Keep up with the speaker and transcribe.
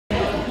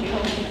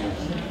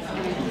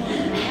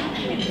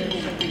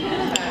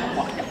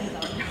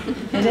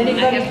Is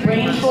anybody's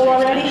brain full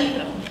already?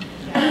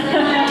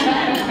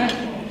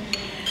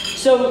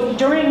 So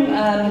during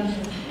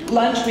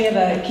lunch, we have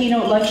a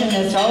keynote luncheon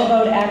that's all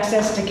about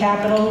access to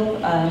capital,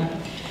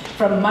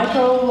 from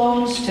micro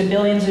loans to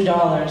billions of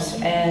dollars.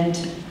 And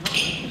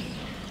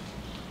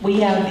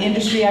we have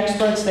industry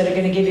experts that are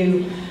going to give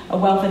you a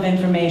wealth of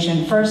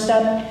information. First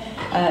up,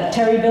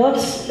 Terry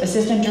Billups,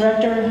 Assistant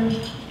Director,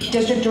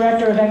 District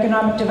Director of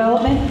Economic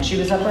Development. She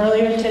was up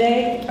earlier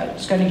today.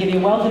 She's going to give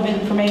you a wealth of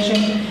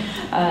information.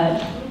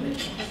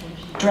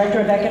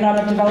 Director of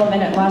Economic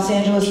Development at Los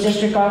Angeles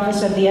District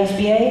Office of the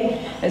SBA.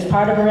 As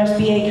part of her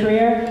SBA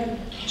career,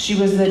 she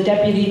was the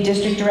Deputy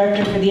District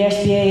Director for the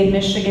SBA in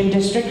Michigan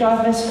District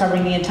Office,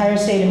 covering the entire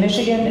state of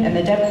Michigan, and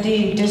the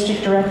Deputy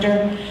District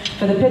Director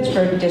for the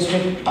Pittsburgh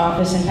District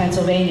Office in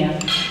Pennsylvania.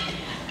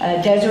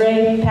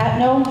 Desiree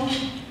Patno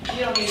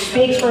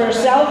speaks for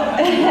herself.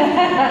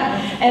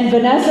 And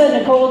Vanessa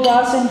Nicole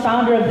Dawson,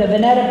 founder of the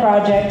Vanetta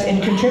Project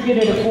and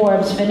contributor to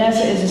Forbes.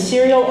 Vanessa is a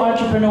serial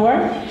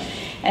entrepreneur,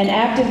 an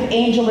active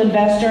angel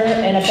investor,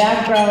 and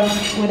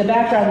with a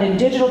background in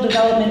digital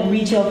development and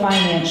retail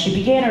finance. She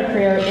began her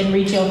career in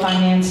retail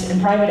finance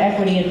and private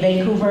equity in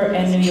Vancouver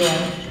and New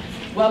York.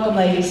 Welcome,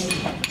 ladies.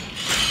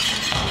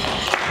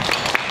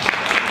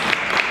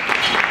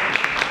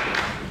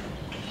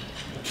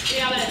 We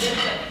have an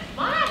addition.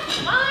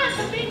 Come on,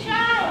 the big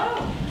child.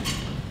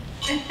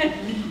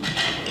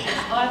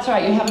 Oh, that's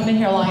right. You haven't been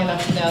here long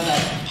enough to know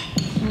that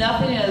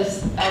nothing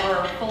is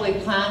ever fully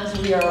planned.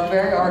 We are a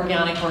very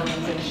organic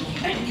organization.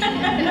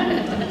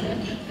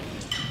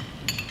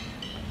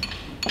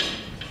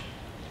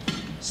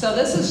 So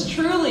this is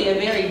truly a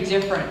very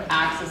different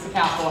access to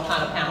capital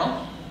kind of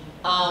panel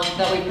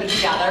that we put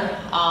together.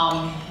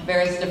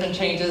 Various different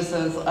changes,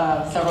 as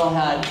several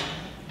had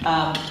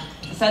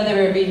said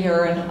they would be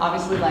here, and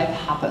obviously life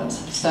happens.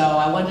 So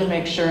I wanted to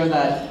make sure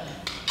that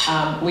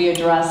we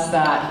address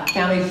that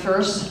family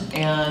first,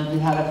 and we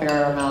had a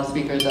fair amount of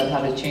speakers that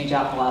had to change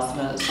out the last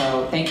minute.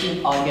 So thank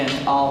you all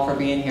again, all for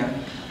being here.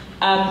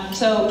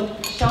 So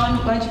Sean,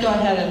 why don't you go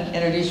ahead and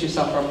introduce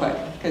yourself real quick,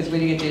 because we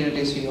didn't get to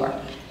introduce who you are.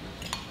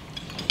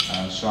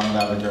 Sean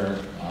Lavager,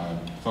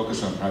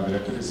 focus on private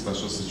equity,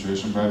 special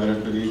situation private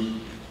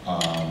equity.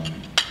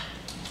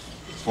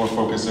 For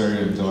focus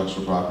area,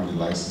 intellectual property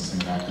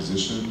licensing and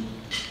acquisition,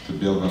 to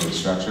build and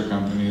restructure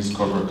companies,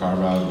 corporate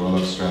carve-out,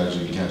 roll-up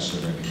strategy, cash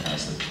generating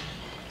asset.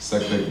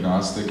 Sector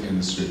agnostic,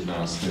 industry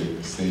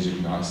agnostic, stage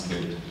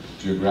agnostic,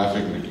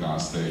 geographic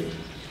agnostic.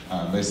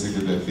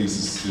 Basically the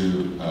thesis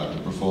to the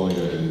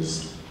portfolio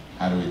is,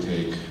 how do we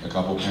take a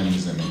couple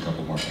pennies and make a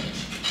couple more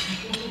pennies?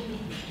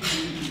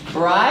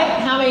 Right?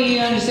 How many of you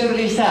understood what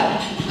he said?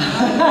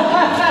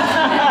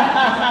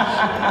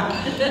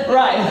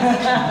 Right.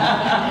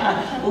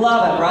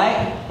 Love it,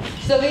 right?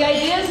 So the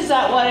idea is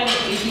that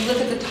if you look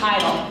at the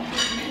title,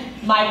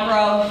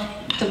 micro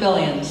to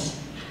billions.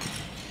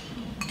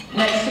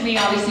 Next to me,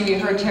 obviously, we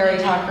heard Terry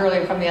talk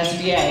earlier from the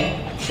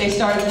SBA. They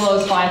start as low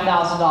as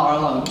 $5,000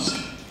 loans.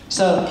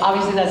 So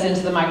obviously that's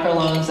into the micro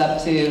loans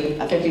up to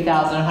 $50,000,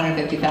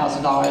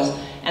 $150,000.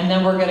 And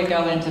then we're going to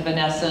go into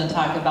Vanessa and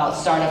talk about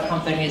startup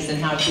companies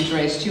and how she's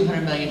raised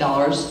 $200 million.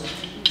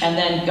 And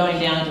then going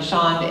down to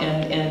Sean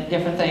and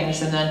different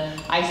things. And then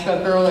I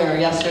spoke earlier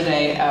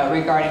yesterday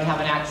regarding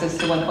having access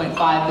to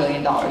 $1.5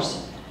 billion.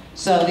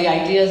 So the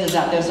idea is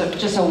that there's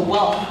just a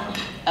wealth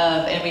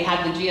of, and we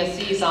had the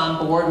GSEs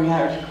on board. We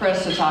had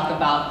Chris to talk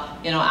about,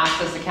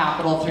 access to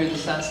capital through the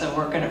sense of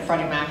working at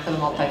Freddie Mac for the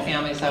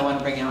multifamily, so I want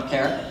to bring out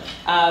there.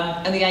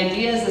 And the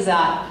idea is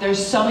that there's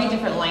so many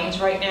different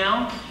lanes right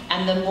now,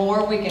 and the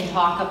more we can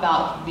talk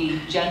about the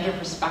gender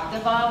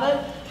perspective of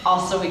it,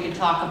 also we can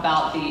talk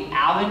about the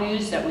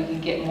avenues that we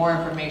can get more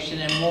information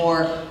and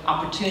more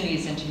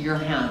opportunities into your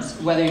hands,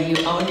 whether you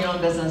own your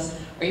own business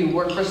or you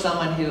work for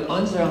someone who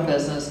owns their own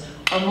business,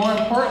 or more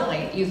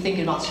importantly, you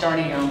thinking about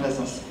starting your own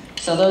business.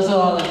 So those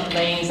are all the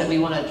lanes that we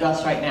want to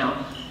address right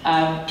now.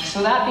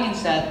 So that being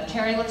said,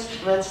 Terry,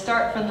 let's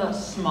start from the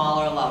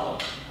smaller level.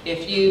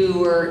 If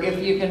you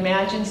can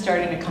imagine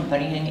starting a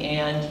company,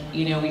 and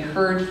we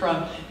heard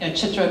from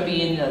Chitra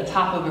being the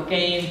top of her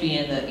game,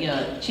 being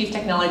the chief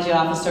technology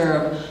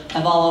officer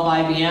of all of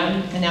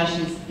IBM, and now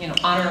she's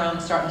on her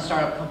own starting a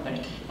startup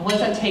company. And what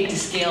does that take to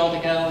scale, to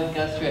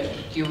go through it?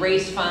 Do you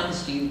raise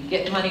funds? Do you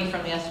get money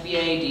from the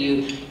SBA?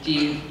 Do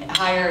you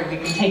hire? We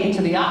can take it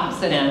to the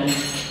opposite end.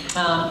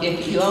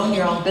 If you own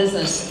your own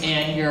business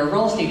and you're a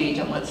real estate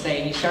agent, let's say,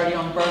 and you start your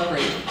own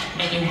brokerage,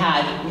 and you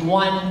had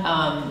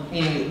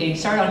you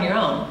start on your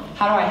own,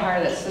 how do I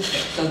hire that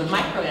assistant? So the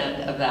micro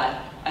end of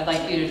that, I'd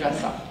like you to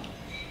address that.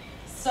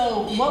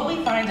 So what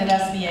we find at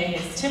SBA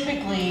is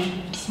typically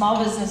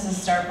small businesses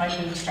start by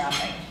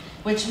bootstrapping,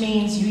 which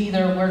means you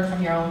either work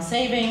from your own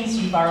savings,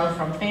 you borrow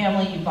from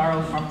family, you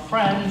borrow from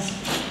friends,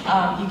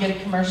 you get a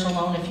commercial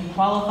loan if you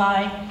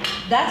qualify.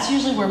 That's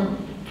usually where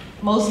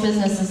most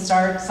businesses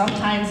start.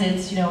 Sometimes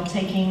it's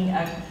taking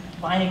a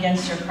line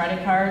against your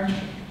credit card.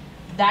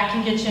 That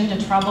can get you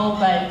into trouble,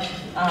 but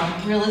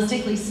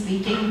realistically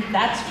speaking,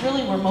 that's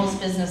really where most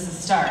businesses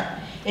start.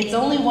 It's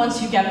only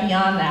once you get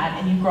beyond that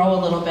and you grow a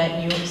little bit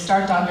and you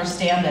start to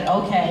understand that,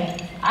 okay,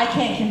 I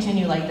can't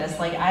continue like this,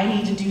 like I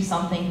need to do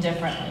something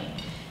differently.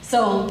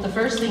 So the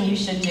first thing you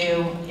should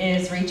do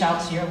is reach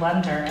out to your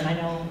lender, and I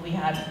know we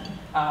had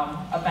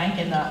a bank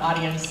in the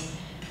audience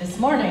this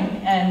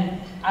morning,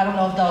 and I don't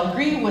know if they'll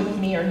agree with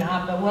me or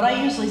not, but what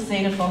I usually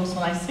say to folks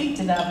when I speak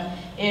to them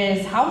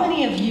is, how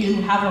many of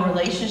you have a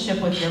relationship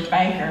with your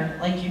banker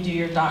like you do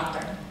your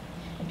doctor?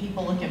 And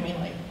people look at me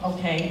like,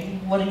 okay,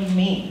 what do you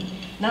mean?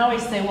 Now I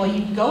say, well,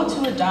 you go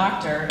to a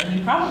doctor, and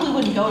you probably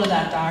wouldn't go to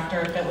that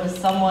doctor if it was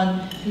someone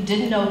who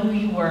didn't know who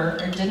you were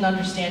or didn't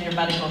understand your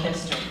medical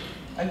history.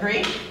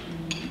 Agree?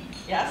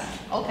 Yes?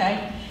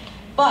 Okay.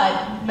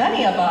 But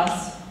many of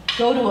us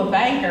go to a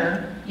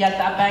banker, yet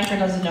that banker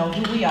doesn't know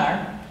who we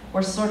are.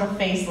 We're sort of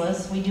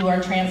faceless. We do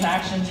our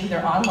transactions either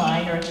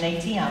online or at an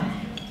ATM.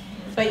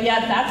 But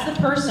yet that's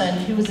the person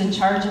who is in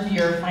charge of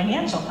your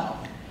financial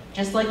health.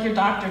 Just like your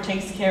doctor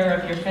takes care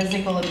of your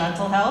physical and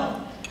mental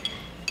health,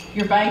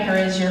 your banker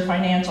is your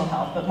financial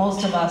health, but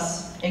most of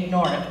us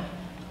ignore it.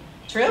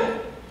 True?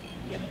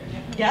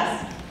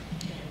 Yes?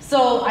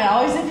 So I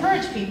always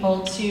encourage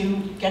people to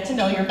get to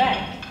know your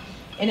bank.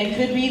 And it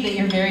could be that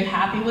you're very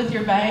happy with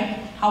your bank.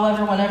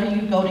 However, whenever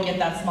you go to get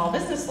that small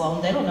business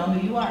loan, they don't know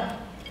who you are.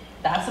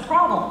 That's a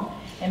problem.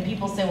 And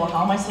people say, well,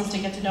 how am I supposed to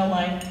get to know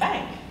my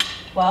bank?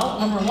 Well,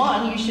 number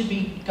one, you should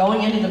be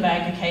going into the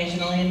bank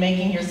occasionally and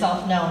making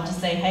yourself known to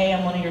say, hey,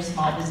 I'm one of your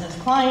small business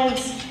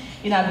clients.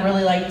 I'd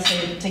really like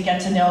to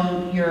get to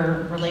know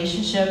your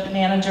relationship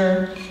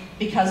manager,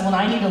 because when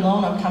I need a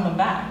loan, I'm coming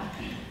back.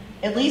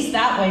 At least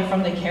that way,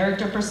 from the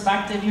character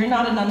perspective, you're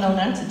not an unknown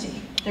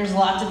entity. There's a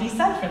lot to be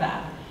said for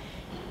that.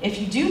 If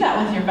you do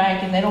that with your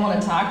bank and they don't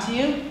want to talk to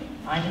you,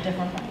 find a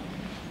different bank.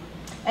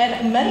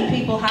 And many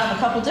people have a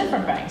couple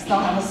different banks. They'll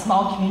have a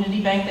small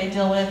community bank they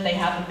deal with, they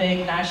have a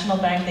big national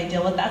bank they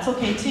deal with. That's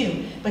okay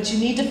too, but you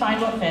need to find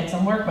what fits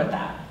and work with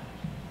that.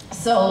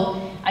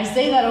 So I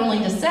say that only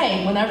to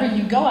say, whenever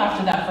you go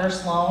after that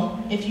first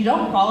loan, if you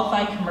don't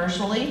qualify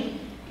commercially,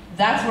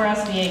 that's where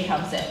SBA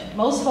comes in.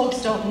 Most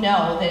folks don't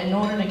know that in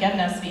order to get an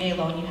SBA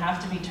loan, you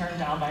have to be turned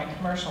down by a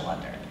commercial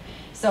lender.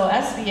 So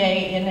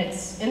SBA in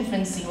its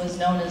infancy was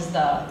known as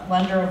the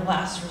lender of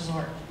last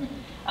resort.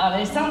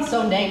 It sounds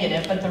so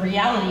negative, but the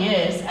reality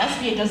is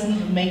SBA doesn't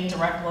even make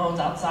direct loans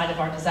outside of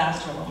our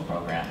disaster loan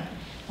program.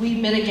 We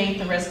mitigate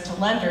the risk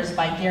to lenders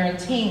by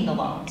guaranteeing the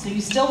loan. So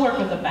you still work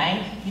with a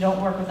bank, you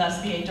don't work with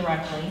SBA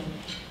directly.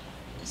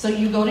 So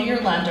you go to your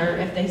lender,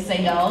 if they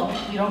say no,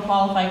 you don't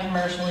qualify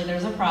commercially,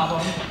 there's a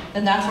problem,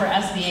 then that's where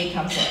SBA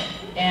comes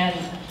in. And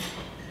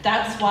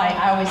that's why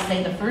I always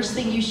say the first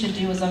thing you should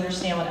do is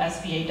understand what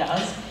SBA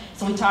does.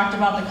 So we talked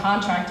about the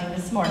contracting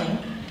this morning.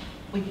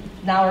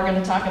 Now we're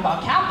going to talk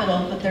about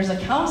capital, but there's a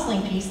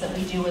counseling piece that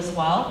we do as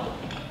well.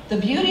 The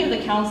beauty of the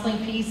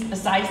counseling piece,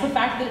 besides the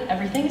fact that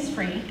everything is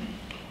free,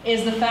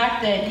 is the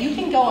fact that you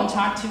can go and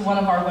talk to one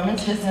of our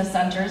women's business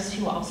centers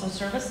who also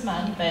service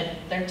men, but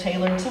they're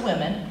tailored to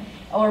women,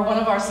 or one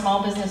of our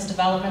small business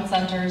development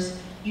centers.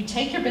 You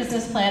take your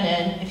business plan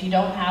in. If you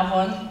don't have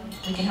one,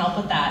 we can help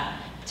with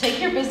that.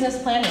 Take your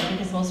business plan in,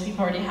 because most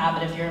people already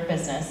have it if you're a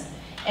business,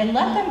 and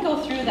let them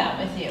go through that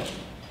with you.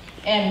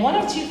 And one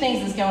of two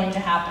things is going to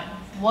happen.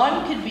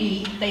 One could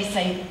be, they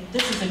say,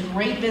 this is a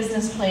great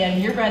business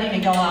plan, you're ready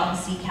to go out and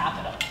seek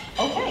capital.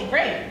 Okay,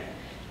 great.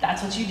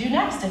 That's what you do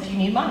next if you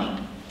need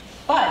money.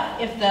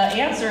 But if the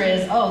answer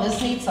is, oh,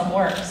 this needs some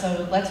work,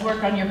 so let's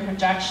work on your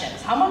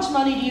projections. How much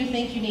money do you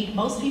think you need?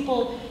 Most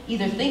people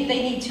either think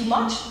they need too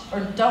much or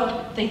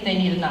don't think they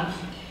need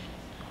enough.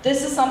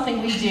 This is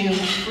something we do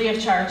free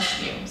of charge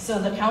to you. So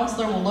the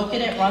counselor will look at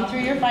it, run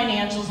through your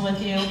financials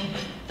with you.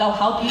 They'll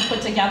help you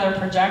put together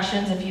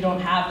projections if you don't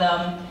have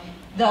them.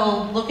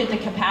 They'll look at the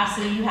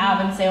capacity you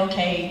have and say,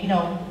 okay,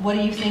 what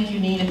do you think you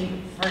need? If you,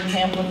 for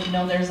example, if you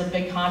know there's a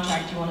big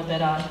contract you want to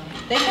bid on.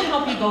 They can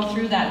help you go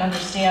through that and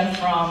understand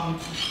from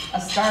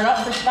a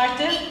startup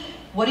perspective,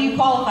 what do you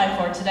qualify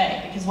for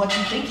today? Because what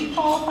you think you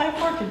qualify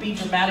for could be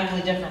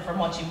dramatically different from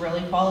what you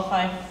really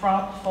qualify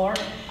for.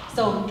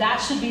 So that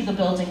should be the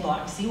building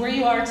block. See where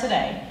you are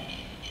today,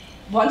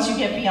 once you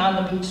get beyond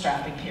the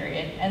bootstrapping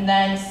period, and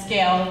then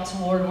scale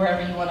toward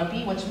wherever you want to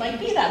be, which might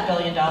be that $1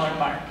 billion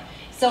mark.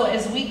 So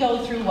as we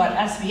go through what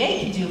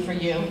SBA can do for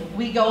you,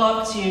 we go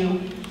up to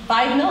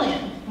 $5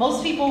 million.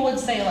 Most people would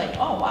say like,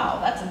 oh wow,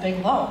 that's a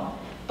big loan.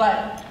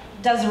 But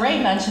Desiree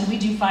mentioned we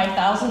do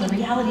 $5,000. The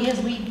reality is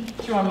we,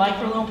 through our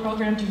microloan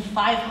program, do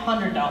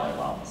 $500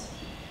 loans.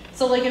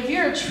 So like if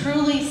you're a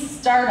truly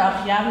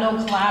startup, you have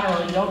no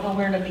collateral, you don't know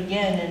where to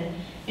begin,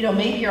 and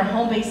maybe you're a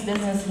home-based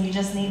business and you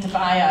just need to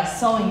buy a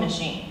sewing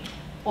machine.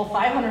 Well,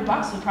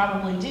 $500 would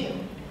probably do,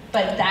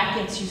 but that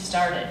gets you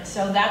started.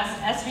 So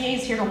SBA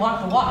is here to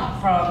walk the walk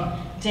from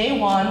day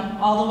one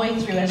all the way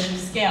through as you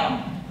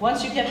scale.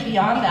 Once you get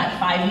beyond that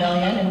 $5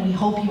 million, and we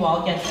hope you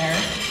all get there,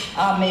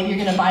 maybe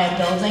you're gonna buy a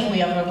building, we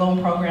have a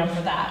loan program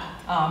for that.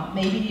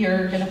 Maybe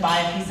you're gonna buy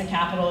a piece of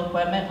capital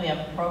equipment, we have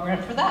a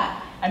program for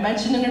that. I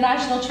mentioned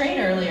international trade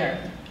earlier.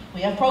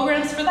 We have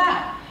programs for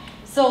that.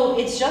 So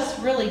it's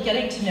just really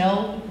getting to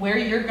know where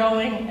you're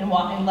going and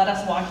let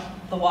us walk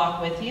the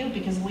walk with you,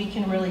 because we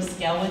can really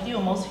scale with you,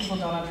 and most people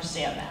don't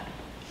understand that.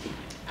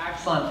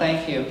 Excellent,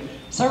 thank you.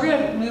 So we're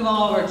going to move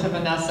on over to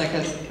Vanessa,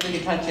 because we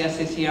can touch the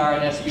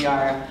SATR and SBR,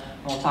 and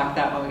we'll talk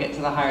that when we get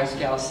to the higher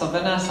scale. So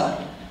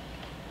Vanessa,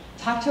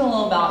 talk to me a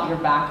little about your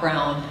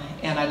background,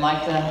 and I'd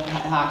like to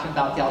talk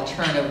about the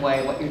alternative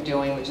way, what you're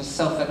doing, which is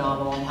so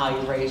phenomenal, and how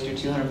you've raised your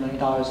 $200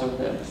 million over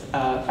the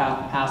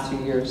past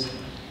few years.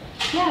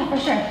 Yeah, for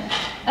sure.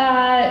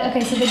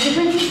 Okay, so the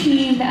difference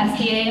between the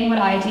SBA and what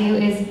I do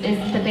is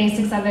the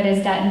basics of it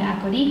is debt and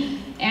equity.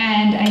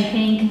 And I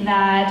think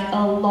that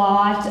a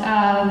lot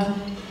of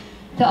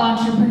the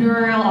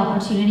entrepreneurial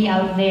opportunity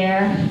out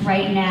there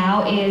right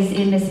now is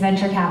in this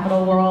venture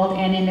capital world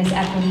and in this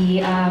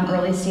equity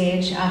early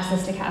stage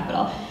access to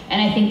capital.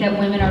 And I think that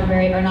women are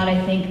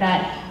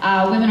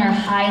women are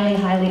highly,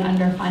 highly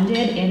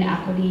underfunded in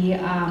equity,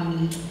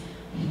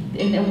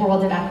 in the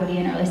world of equity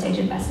and early stage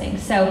investing.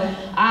 So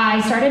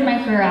I started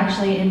my career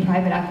actually in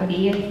private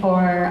equity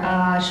for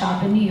a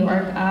shop in New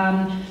York.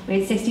 We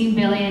had 16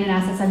 billion in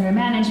assets under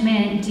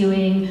management,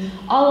 doing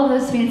all of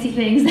those fancy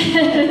things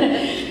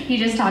he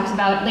just talked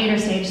about, later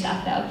stage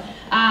stuff though.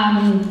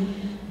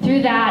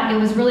 Through that, it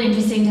was really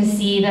interesting to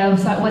see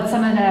what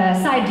some of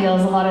the side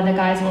deals a lot of the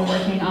guys were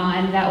working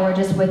on that were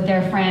just with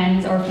their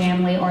friends or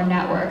family or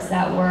networks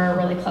that were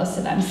really close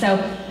to them. So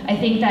I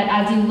think that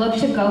as you look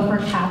to go for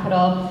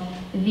capital,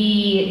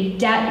 the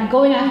debt,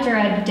 going after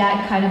a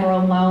debt kind of or a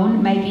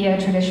loan might be a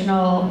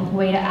traditional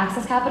way to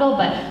access capital,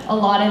 but a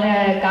lot of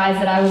the guys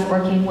that I was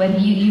working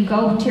with, you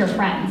go to your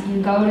friends,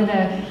 you go to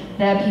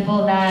the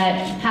people that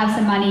have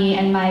some money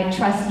and might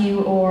trust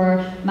you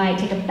or might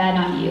take a bet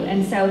on you.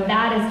 And so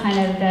that is kind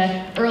of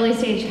the early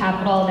stage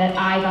capital that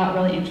I got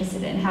really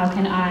interested in. How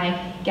can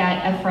I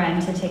get a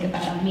friend to take a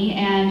bet on me?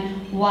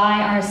 And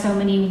why are so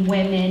many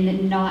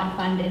women not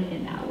funded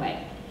in that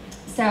way?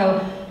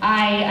 So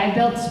I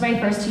built my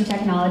first 2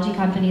 technology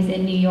companies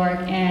in New York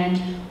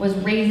and was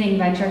raising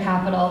venture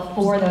capital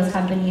for those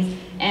companies.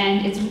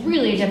 And it's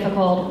really a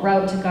difficult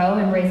route to go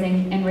in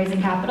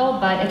raising capital,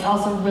 but it's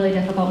also really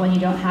difficult when you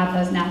don't have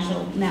those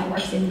natural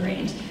networks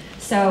ingrained.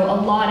 So a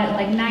lot of,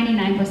 like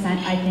 99%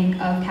 I think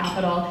of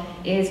capital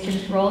is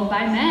controlled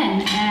by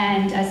men,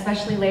 and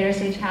especially later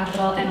stage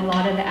capital and a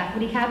lot of the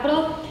equity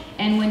capital.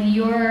 And when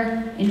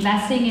you're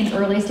investing in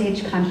early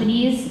stage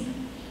companies,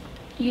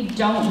 you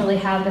don't really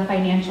have the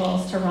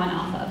financials to run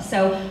off of.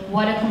 So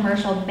what a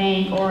commercial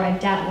bank or a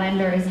debt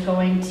lender is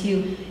going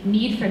to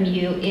need from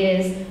you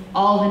is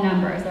all the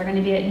numbers. They're going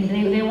to be,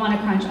 they want to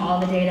crunch all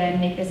the data and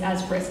make this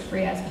as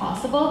risk-free as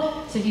possible.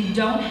 So if you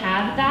don't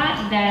have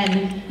that,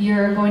 then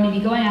you're going to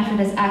be going after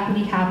this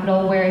equity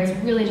capital where it's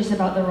really just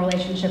about the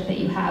relationship that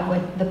you have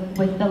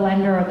with the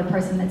lender or the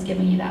person that's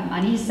giving you that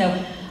money. So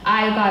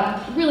I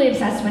got really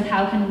obsessed with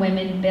how can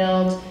women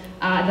build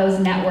those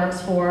networks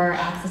for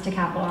access to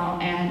capital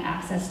and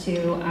access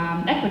to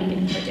equity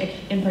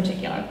in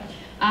particular.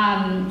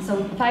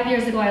 So 5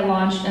 years ago, I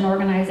launched an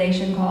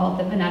organization called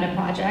the Veneta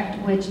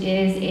Project, which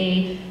is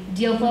a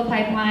deal flow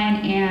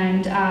pipeline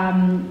and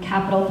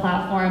capital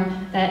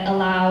platform that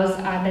allows,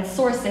 that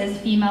sources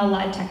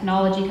female-led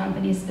technology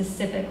companies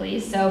specifically.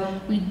 So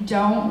we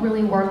don't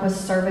really work with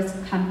service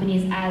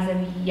companies as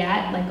of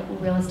yet, like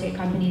real estate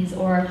companies,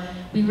 or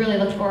we really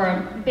look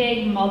for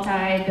big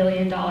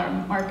multi-billion-dollar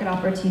market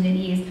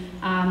opportunities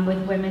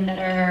with women that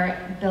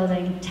are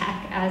building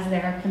tech as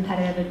their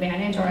competitive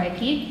advantage or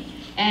IP.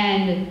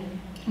 And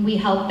we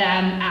help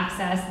them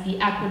access the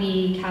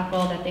equity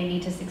capital that they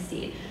need to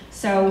succeed.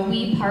 So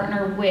we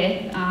partner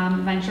with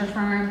venture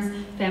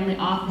firms, family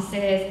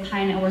offices,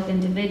 high net worth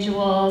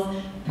individuals,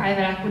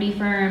 private equity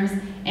firms,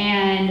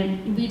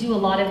 and we do a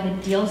lot of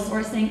the deal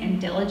sourcing and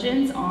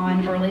diligence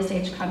on early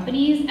stage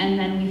companies, and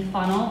then we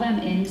funnel them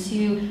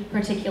into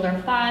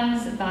particular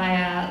funds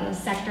via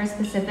sector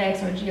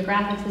specifics or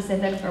geographic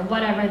specifics or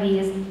whatever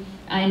these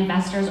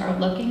investors are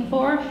looking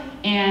for,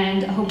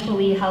 and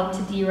hopefully help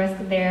to de-risk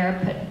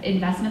their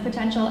investment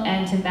potential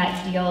and to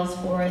vet deals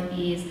for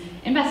these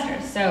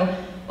investors. So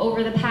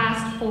over the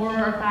past 4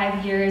 or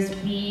 5 years,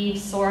 we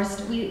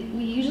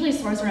usually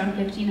source around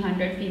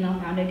 1,500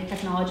 female-founded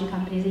technology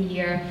companies a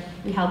year.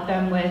 We help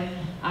them with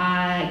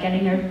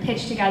getting their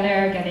pitch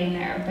together, getting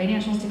their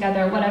financials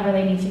together, whatever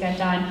they need to get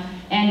done,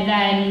 and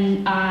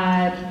then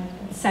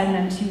send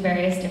them to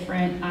various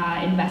different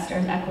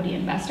investors, equity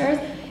investors.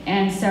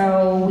 And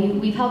so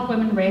we've helped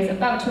women raise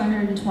about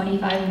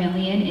 $225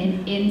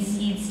 million in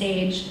seed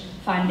stage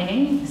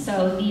funding.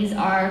 So these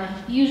are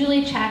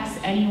usually checks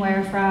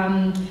anywhere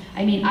from,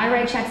 I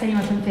write checks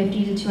anywhere from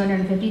 $50,000 to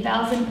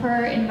 $250,000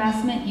 per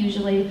investment,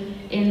 usually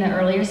in the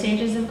earlier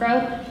stages of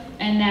growth.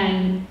 And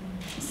then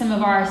some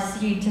of our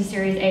seed to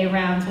Series A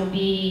rounds will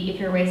be, if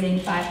you're raising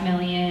 $5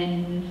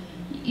 million,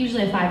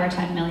 usually a $5 or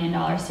 $10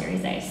 million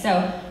Series A.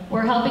 So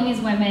we're helping these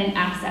women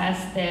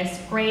access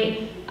this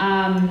great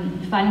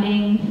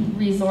funding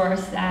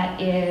resource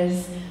that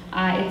is,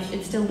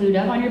 it's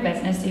dilutive on your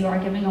business, so you are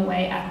giving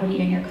away equity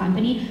in your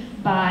company,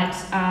 but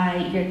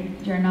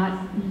you're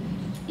not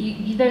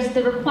there's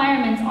the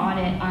requirements on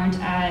it aren't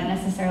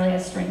necessarily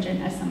as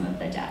stringent as some of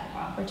the debt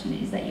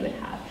opportunities that you would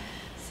have.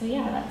 So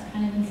yeah, that's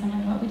kind of in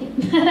summary what we do.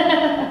 Isn't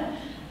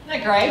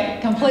that great?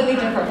 Completely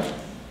different.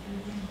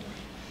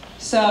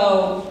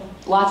 So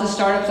lots of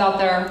startups out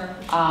there,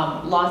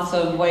 lots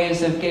of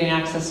ways of getting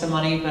access to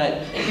money,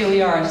 but here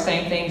we are,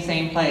 same thing,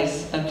 same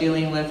place of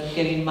dealing with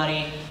getting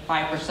money,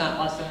 5%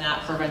 less than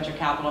that for venture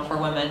capital for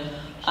women.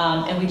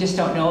 And we just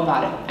don't know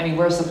about it. I mean,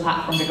 where's the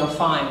platform to go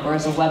find?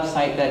 Where's the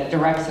website that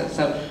directs us?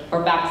 So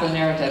we're back to the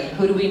narrative.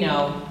 Who do we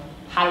know?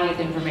 How do we get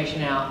the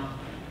information out?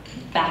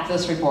 Back to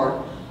this report.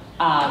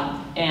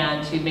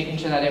 And to making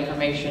sure that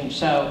information.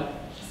 So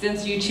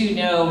since you two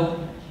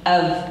know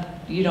of,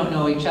 you don't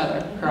know each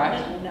other,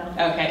 correct? No.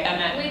 Okay,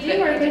 Emma. We do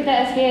work with the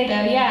SBA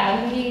though,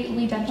 yeah.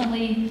 We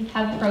definitely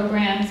have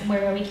programs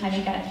where we kind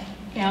of get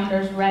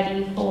founders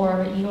ready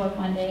for your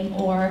funding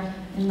or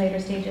in later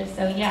stages.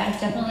 So yeah,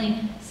 it's definitely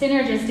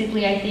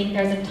synergistically, I think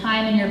there's a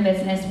time in your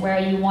business where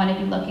you want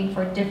to be looking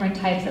for different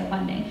types of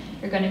funding.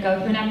 You're going to go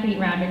through an equity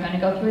round, you're going to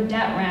go through a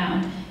debt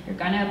round, you're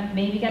going to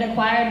maybe get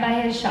acquired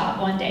by his shop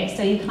one day.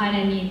 So you kind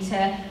of need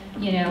to,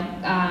 you know,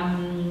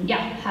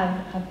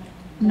 have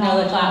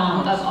knowledge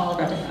of all of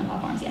the different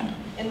platforms, yeah.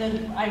 And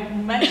then I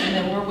mentioned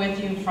that we're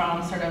with you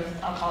from sort of,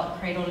 I'll call it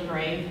cradle to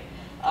grave.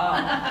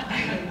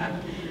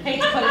 Hate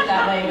to put it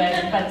that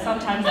way, but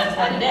sometimes that's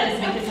what it is,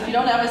 because if you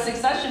don't have a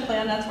succession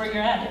plan, that's where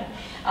you're headed.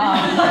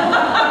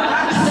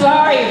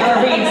 Sorry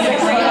for being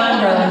 6 feet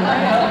under. I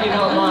hope you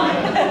don't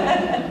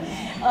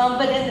mind.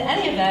 But in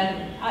any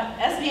event,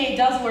 SBA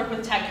does work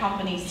with tech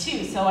companies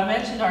too. So I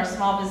mentioned our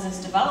small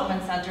business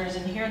development centers,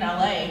 and here in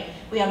LA,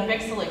 we have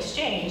Bixel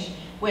Exchange,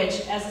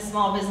 which as a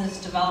small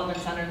business development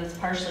center that's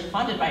partially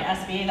funded by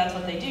SBA, that's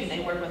what they do.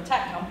 They work with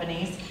tech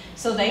companies.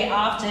 So they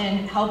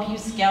often help you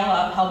scale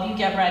up, help you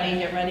get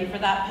ready for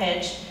that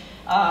pitch,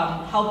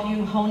 help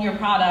you hone your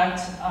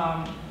product,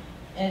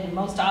 and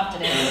most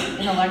often it's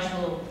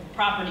intellectual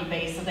property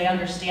based, so they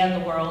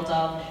understand the world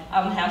of,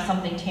 I would have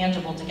something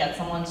tangible to get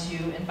someone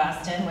to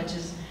invest in, which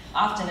is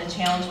often a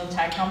challenge with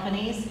tech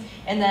companies.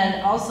 And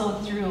then also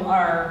through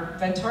our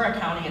Ventura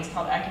County, it's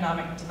called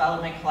Economic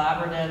Development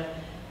Collaborative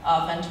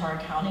of Ventura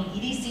County,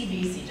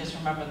 EDCVC, just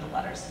remember the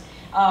letters.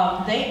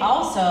 They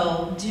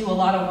also do a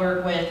lot of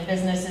work with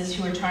businesses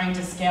who are trying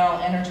to scale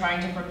and are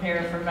trying to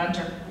prepare for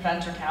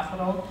venture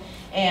capital,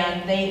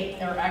 and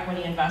or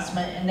equity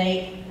investment, and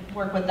they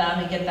work with them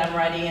and get them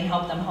ready and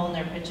help them hone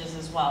their pitches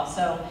as well.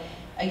 So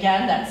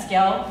again, that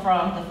scale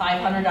from the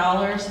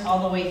 $500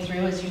 all the way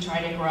through as you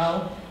try to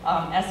grow.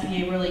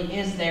 SBA really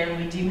is there,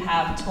 and we do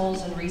have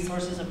tools and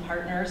resources and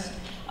partners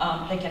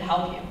that can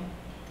help you.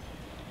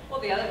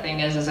 Well, the other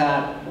thing is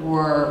that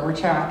we're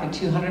tracking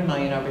 200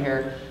 million over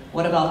here.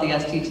 What about the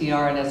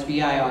STTR and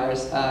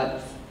SBIR's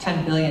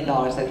 $10 billion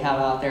that have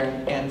out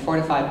there, and 4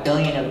 to 5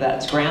 billion of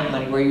that's grant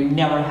money where you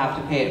never have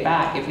to pay it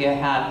back if you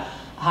have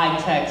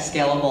high-tech,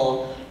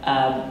 scalable,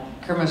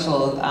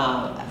 commercial,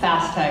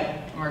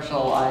 fast-tech,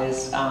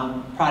 commercialized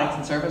products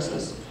and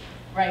services.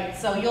 Right,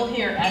 so you'll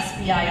hear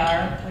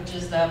SBIR, which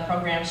is the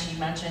program she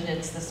mentioned.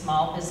 It's the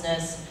Small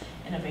Business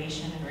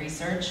Innovation and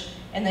Research,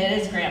 and it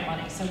is grant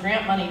money. So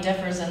grant money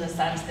differs in the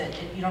sense that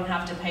you don't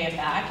have to pay it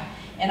back.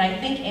 And I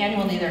think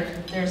annually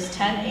there's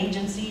 10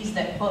 agencies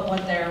that put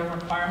what their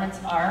requirements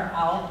are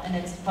out, and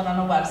it's put on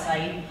a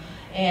website.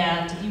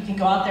 And you can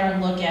go out there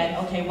and look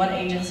at, okay, what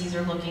agencies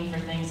are looking for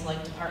things,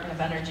 like Department of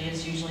Energy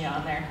is usually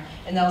on there.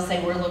 And they'll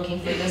say, we're looking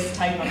for this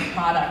type of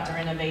product or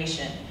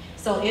innovation.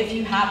 So if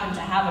you happen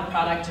to have a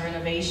product or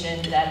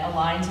innovation that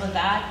aligns with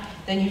that,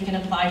 then you can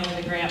apply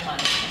for the grant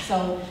money.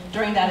 So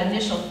during that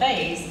initial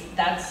phase,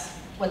 that's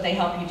what they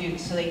help you do.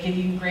 So they give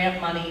you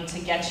grant money to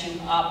get you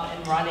up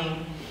and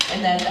running.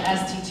 And then the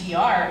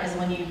STTR is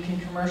when you can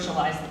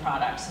commercialize the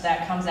product. So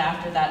that comes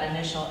after that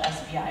initial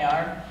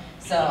SBIR.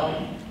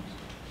 So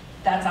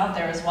that's out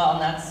there as well,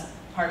 and that's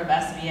part of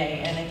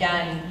SBA. And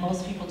again,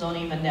 most people don't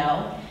even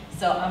know.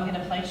 So I'm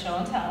gonna play show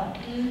and tell.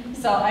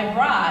 So I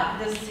brought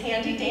this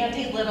handy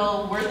dandy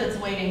little worth its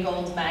weight in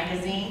gold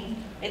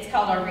magazine. It's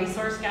called our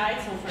resource guide.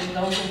 So for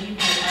those of you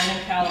who are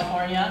in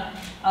California,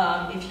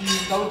 if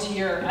you go to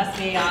your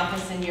SBA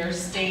office in your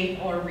state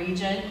or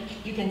region,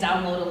 you can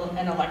download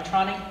an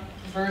electronic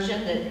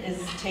version that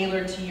is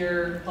tailored to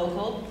your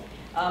local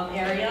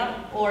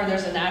area, or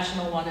there's a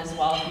national one as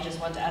well if you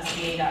just went to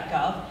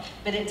sba.gov.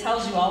 But it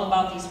tells you all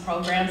about these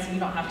programs, so you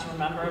don't have to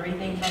remember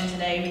everything from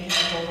today because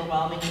it's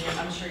overwhelming.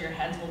 I'm sure your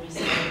heads will be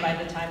spinning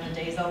by the time the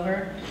day's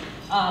over.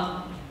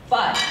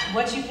 But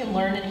what you can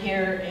learn in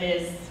here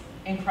is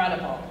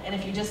incredible. And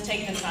if you just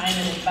take the time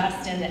and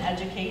invest in the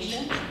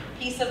education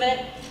piece of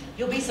it,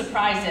 you'll be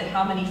surprised at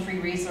how many free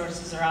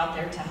resources are out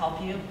there to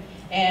help you.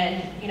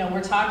 And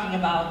we're talking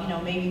about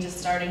maybe just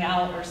starting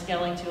out or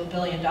scaling to $1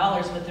 billion,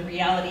 but the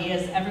reality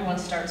is everyone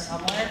starts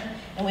somewhere.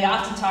 And we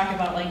often talk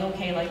about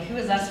okay, who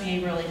has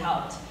SBA really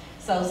helped?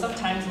 So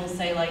sometimes we'll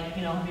say have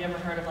you ever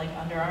heard of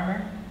Under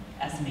Armour?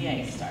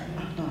 SBA started.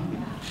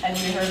 Have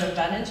you heard of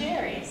Ben &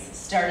 Jerry's?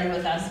 Started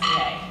with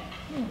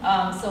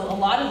SBA. So a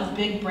lot of the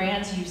big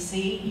brands you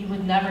see, you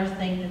would never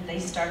think that they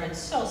started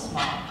so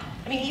small.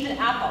 I mean, even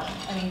Apple,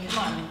 I mean,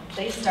 come on,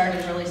 they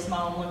started really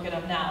small and look at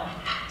them now.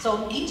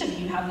 So each of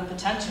you have the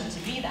potential to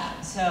be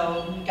that.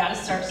 So you gotta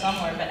start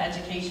somewhere, but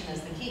education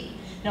is the key.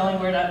 Knowing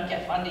where to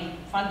get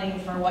funding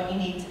for what you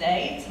need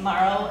today,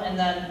 tomorrow, and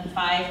then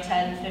 5,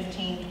 10,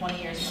 15,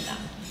 20 years from now.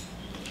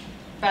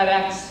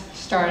 FedEx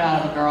started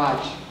out of a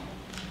garage.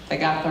 They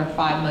got their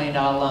 $5 million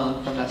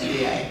loan from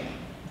SBA,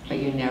 but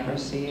you never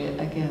see it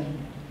again.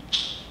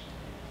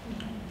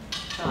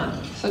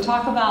 So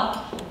talk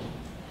about,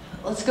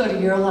 let's go to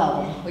your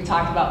level. We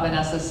talked about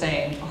Vanessa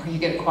saying, or you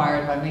get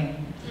acquired by me.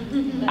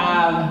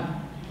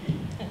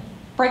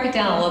 Break it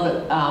down a little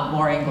bit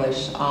more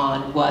English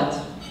on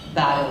what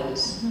that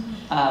is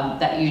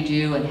that you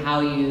do and how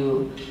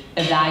you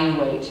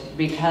evaluate,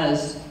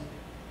 because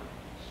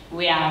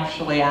we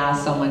actually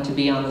ask someone to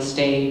be on the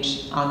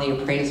stage on the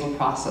appraisal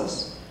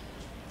process.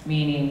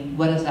 Meaning,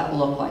 what does that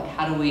look like?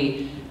 How do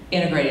we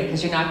integrate it?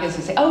 Because you're not going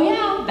to say, oh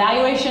yeah,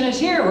 valuation is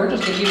here, we're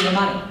just going to give you the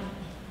money.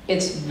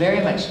 It's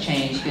very much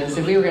changed, because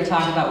if we were going to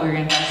talk about we were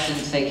invested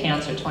in, say,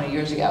 cancer 20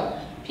 years ago,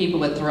 people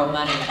would throw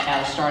money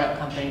at a startup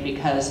company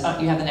because, oh,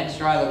 you have the next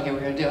drug, okay,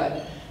 we're going to do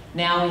it.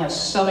 Now we have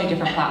so many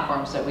different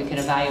platforms that we can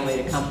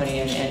evaluate a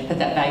company and put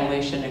that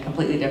valuation in a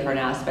completely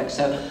different aspect.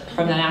 So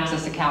from the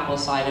access to capital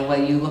side, and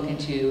whether you're looking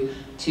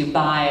to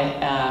buy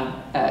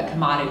a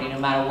commodity, no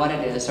matter what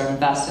it is, or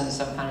invest in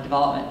some kind of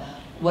development,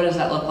 what does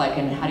that look like,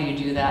 and how do you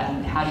do that,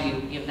 and how do you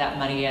give that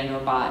money in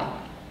or buy?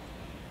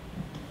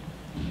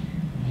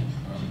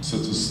 So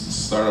to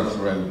start off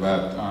right at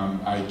that,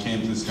 I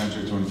came to this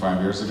country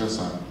 25 years ago,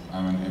 so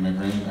I'm an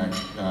immigrant.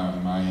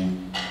 My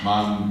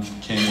mom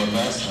came with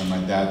us, and my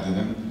dad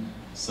didn't.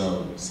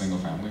 So single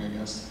family, I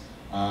guess.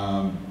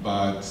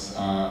 But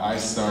I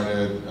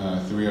started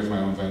 3 of my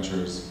own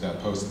ventures that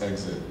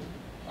post-exit.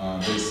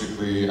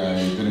 Basically, I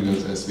didn't go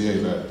to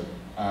SBA, but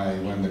I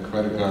went the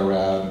credit card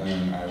route,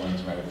 and I went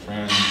to my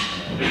friends,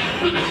 and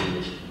I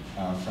went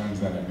to friends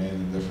that I made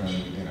in different,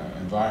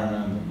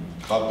 environment,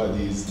 and club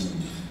buddies,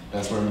 and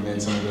that's where we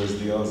made some of those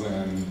deals,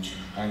 and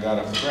got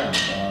off the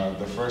ground.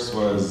 The first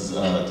was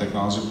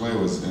technology play,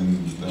 was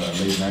in the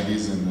late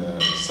 90s in the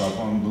cell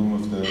phone boom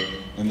of the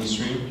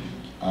industry.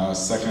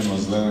 Second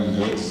was leather and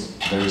goods,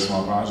 very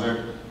small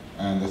project.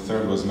 And the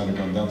third was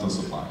medical and dental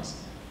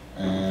supplies.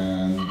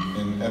 And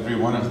in every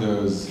one of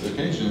those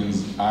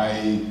occasions,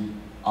 I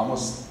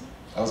was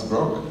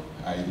broke.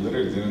 I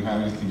literally didn't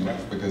have anything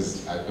left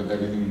because I put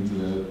everything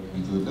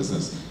into the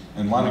business.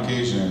 And one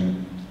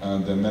occasion,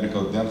 the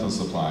medical dental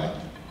supply,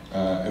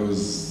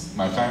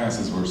 my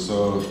finances were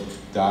so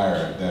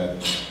dire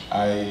that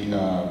I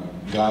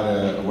got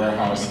a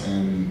warehouse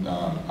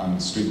on the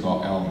street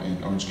called Elm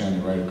in Orange County,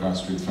 right across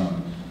the street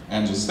from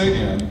Angel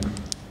Stadium,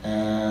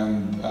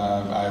 and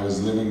I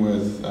was living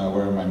with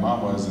where my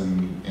mom was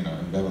in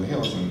Beverly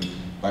Hills, and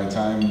by the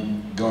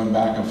time going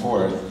back and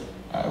forth,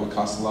 it would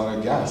cost a lot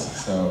of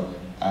gas. So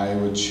I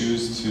would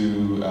choose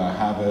to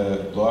have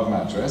a blow-up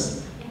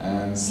mattress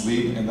and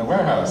sleep in the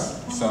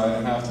warehouse, so I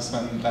didn't have to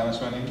spend that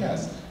much money in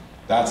gas.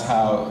 That's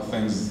how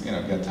things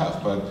get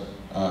tough.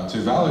 But to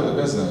evaluate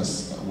the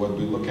business, what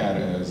we look at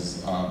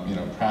is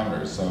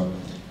parameters. So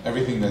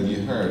everything that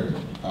you heard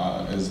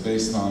is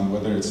based on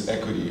whether it's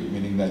equity,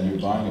 meaning that you're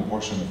buying a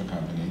portion of a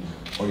company,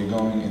 or you're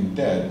going in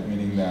debt,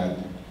 meaning that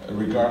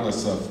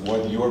regardless of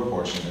what your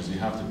portion is, you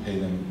have to pay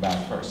them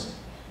back first,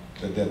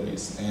 the debt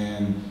piece.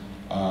 And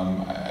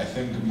I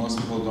think most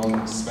people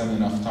don't spend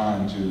enough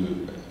time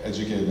to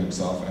educate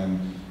themselves, and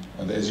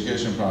the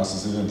education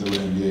process, even through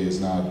MBA,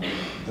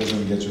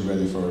 doesn't get you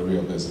ready for a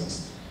real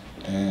business.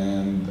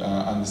 And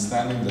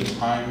understanding the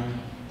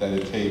time that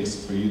it takes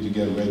for you to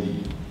get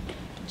ready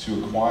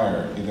to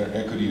acquire either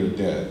equity or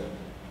debt,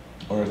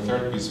 or a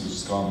third piece which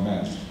is called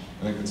MET.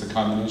 I think it's a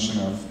combination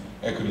of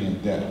equity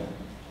and debt,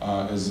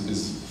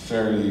 is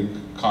fairly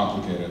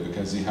complicated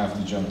because you have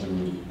to jump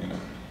through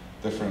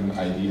different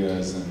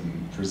ideas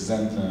and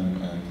present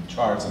them and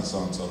charts and so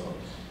on and so forth.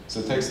 So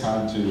it takes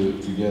time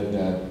to get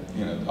that,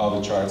 all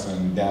the charts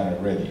and data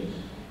ready.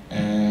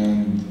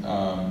 And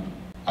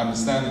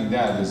understanding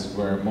that is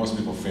where most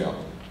people fail,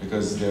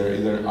 because they're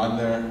either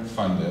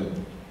underfunded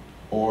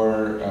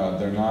or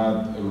they're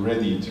not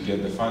ready to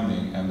get the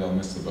funding and they'll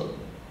miss the boat.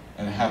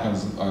 And it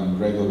happens on a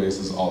regular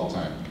basis all the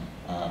time.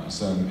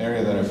 So an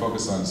area that I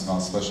focus on is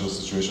called special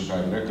situation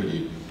private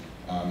equity.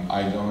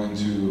 I go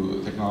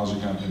into technology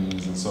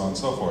companies and so on and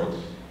so forth,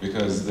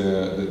 because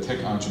the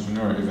tech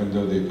entrepreneur, even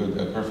though they put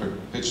a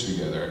perfect pitch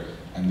together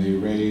and they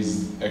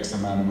raise X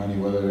amount of money,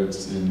 whether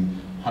it's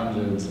in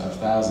hundreds of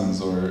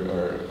thousands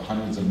or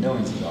hundreds of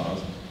millions of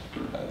dollars,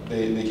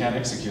 they can't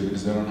execute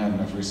because they don't have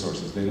enough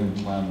resources. They didn't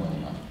plan well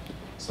enough.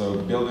 So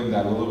building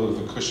that little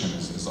bit of a cushion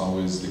is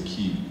always the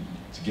key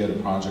to get a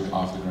project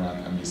off the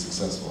ground and be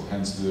successful.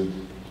 Hence the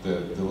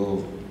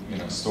little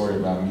story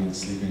about me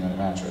sleeping on a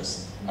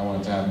mattress. I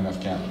wanted to have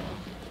enough capital.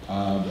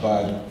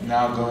 But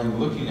now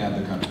looking at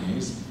the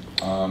companies,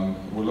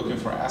 we're looking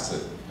for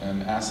asset.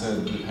 And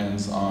asset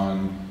depends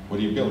on what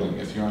are you building.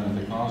 If you're on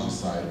the technology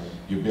side,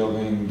 you're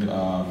building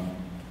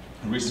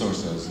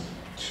resources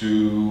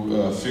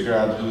to figure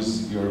out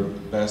who's your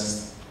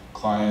best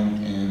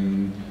client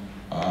in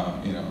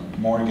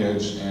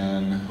mortgage,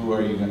 and who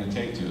are you going to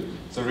take to?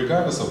 So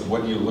regardless of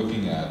what you're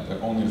looking at, there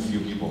are only a few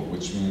people,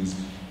 which means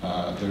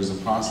there's a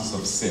process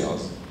of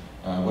sales.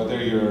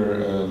 Whether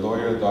you're a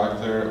lawyer,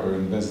 doctor, or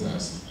in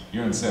business,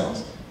 you're in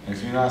sales. And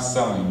if you're not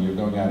selling, you're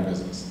going out of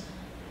business.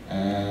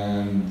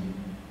 And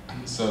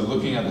so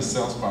looking at the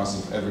sales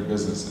process of every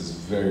business is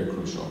very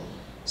crucial.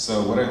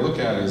 So what I look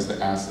at is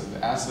the asset.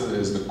 The asset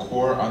is the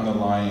core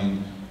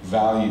underlying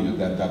value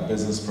that that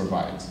business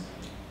provides.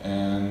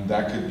 And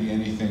that could be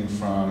anything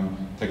from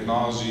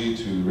technology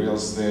to real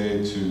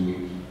estate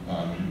to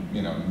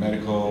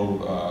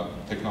medical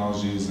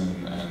technologies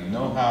and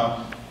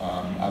know-how.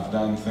 I've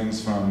done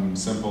things from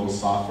simple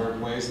software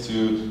plays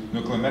to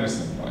nuclear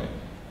medicine play.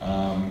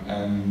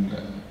 And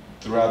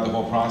throughout the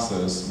whole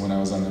process, when I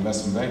was on the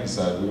investment banking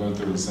side, we went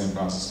through the same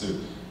process too.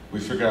 We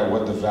figured out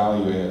what the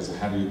value is.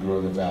 How do you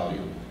grow the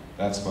value?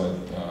 That's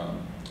what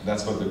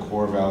the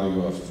core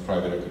value of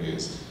private equity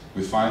is.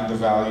 We find the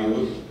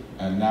value,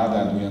 and now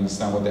that we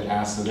understand what the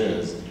asset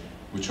is,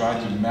 we try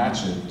to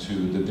match it to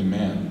the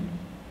demand.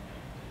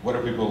 What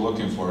are people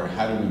looking for?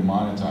 How do we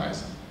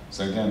monetize?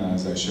 So again,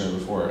 as I shared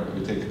before,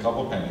 we take a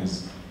couple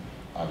pennies,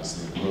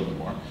 obviously a little bit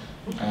more,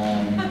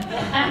 and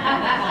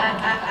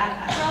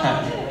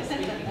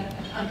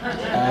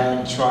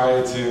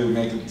try to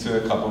make it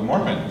to a couple more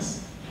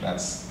pennies.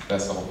 That's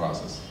the whole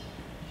process.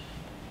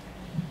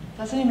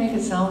 Doesn't he make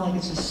it sound like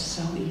it's just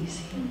so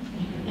easy?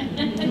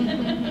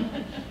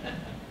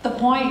 The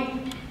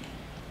point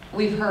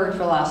we've heard for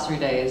the last 3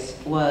 days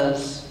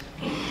was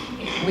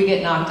we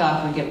get knocked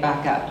off, we get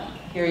back up.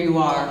 Here you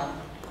are,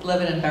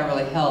 living in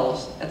Beverly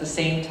Hills. At the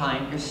same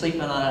time, you're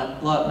sleeping on a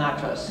blow-up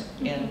mattress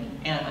and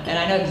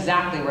I know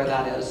exactly where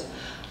that is.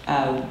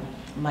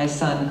 My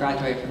son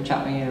graduated from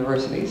Chapman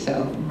University,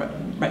 so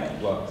right.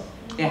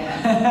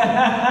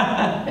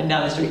 Yeah, and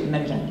down the street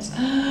many times.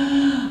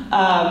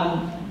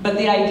 But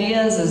the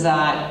idea is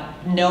that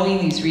knowing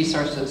these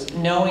resources,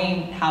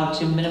 knowing how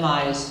to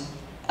minimize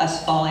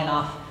us falling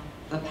off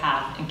the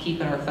path and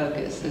keeping our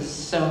focus is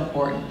so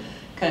important,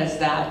 because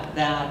that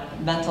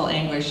mental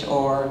anguish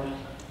or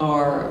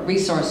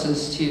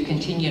resources to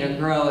continue to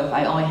grow, if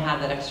I only have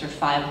that extra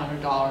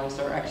 $500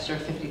 or extra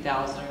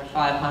 $50,000 or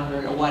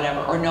 $500 or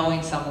whatever, or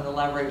knowing some of the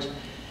leverage.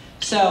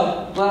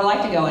 So what I'd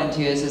like to go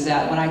into is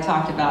that when I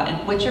talked about,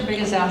 and what's your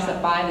biggest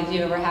asset buy that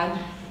you ever had?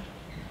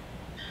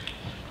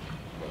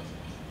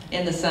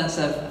 In the sense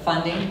of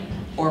funding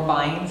or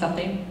buying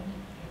something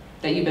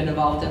that you've been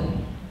involved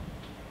in?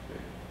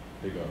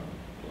 Big up.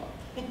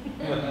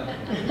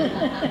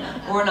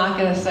 We're not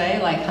going to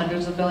say like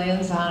hundreds of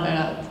billions,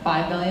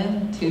 5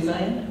 billion, 2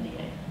 billion?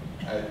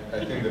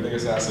 I think the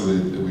biggest asset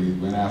we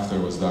went after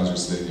was Dodger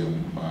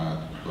Stadium,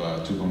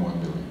 2.1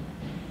 billion.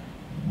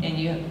 And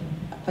you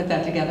put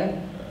that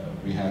together?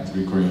 We had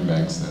 3 Korean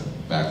banks that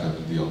backed up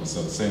the deal,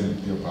 so the same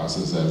deal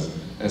process as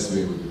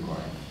SBA would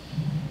require.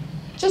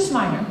 Just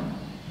minor,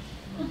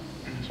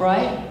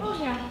 right? Oh,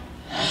 yeah.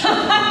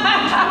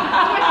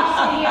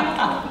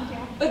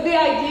 But the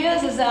idea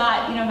is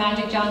that,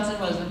 Magic Johnson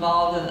was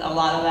involved in a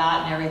lot of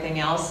that and everything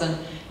else, and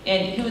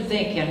who would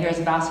think, here's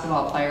a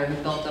basketball player who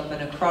built up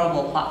an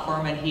incredible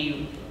platform, and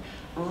he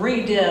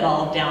redid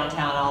all of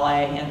downtown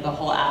LA and the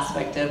whole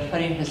aspect of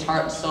putting his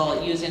heart and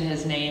soul, using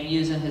his name,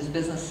 using his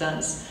business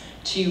sense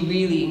to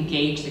really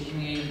engage the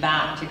community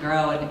back to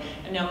grow, and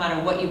no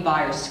matter what you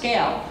buy or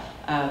scale.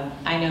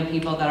 I know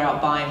people that are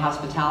out buying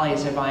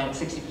hospitalities, they're buying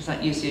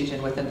 60% usage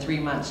and within 3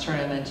 months turn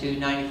them into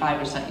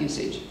 95%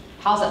 usage.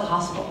 How's that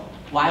possible?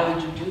 Why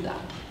would you do that?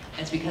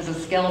 It's because of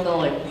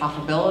scalability,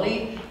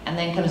 profitability, and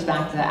then comes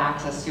back to the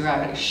access to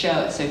revenue.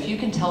 Show it. So if you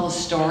can tell the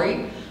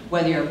story,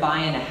 whether you're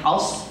buying a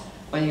house,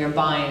 whether you're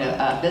buying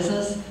a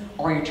business,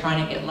 or you're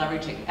trying to get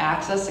leverage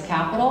access to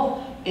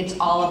capital, it's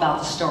all about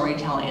the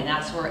storytelling, and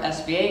that's where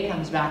SBA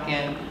comes back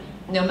in.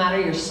 No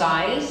matter your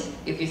size,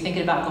 if you're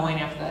thinking about going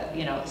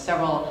after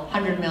several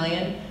 $100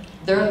 million,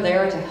 they're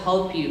there to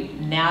help you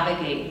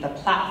navigate the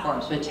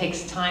platforms, but it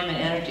takes time and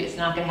energy. It's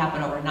not going to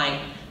happen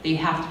overnight. That you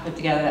have to put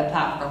together that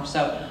platform.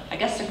 So I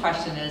guess the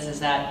question is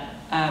that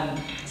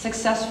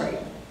success rate.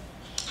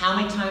 How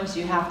many times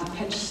do you have to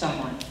pitch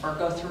someone or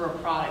go through a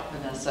product,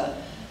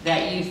 Vanessa,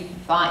 that you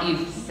thought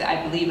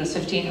I believe it was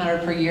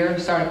 1,500 per year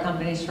startup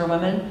companies for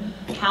women?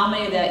 How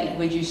many that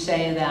would you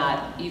say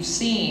that you've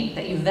seen,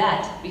 that you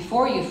vet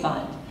before you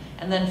fund,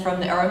 and then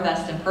or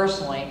invest in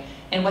personally?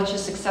 And what's your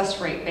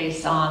success rate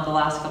based on the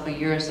last couple of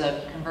years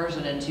of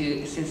conversion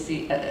into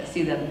see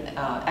them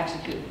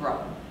execute and grow?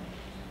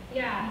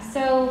 Yeah,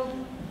 so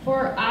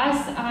for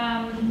us,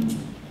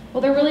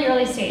 well, they're really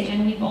early stage,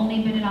 and we've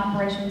only been in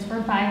operations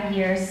for 5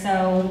 years.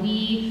 So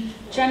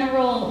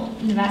general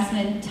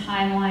investment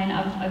timeline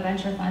of a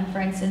venture fund, for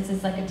instance,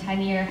 is like a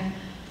 10-year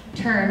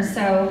term.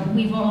 So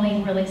we've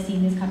only really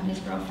seen these companies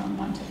grow from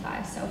 1 to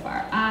 5 so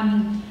far.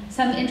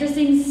 Some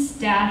interesting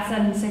stats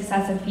on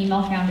success of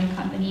female-founded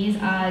companies.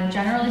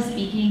 Generally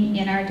speaking,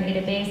 in our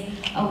database,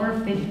 over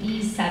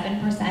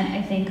 57%,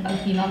 I think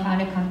of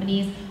female-founded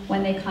companies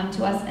when they come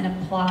to us and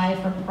apply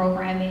for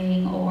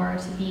programming or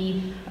to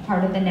be a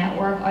part of the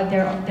network, or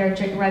they're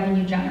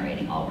revenue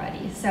generating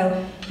already.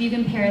 So if you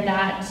compare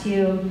that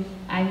to,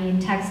 I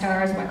mean,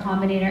 Techstars, Y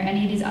Combinator,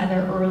 any of these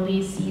other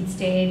early seed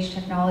stage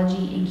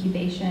technology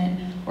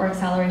incubation or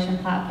acceleration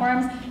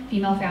platforms,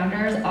 female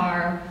founders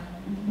are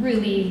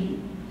really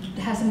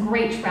have some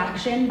great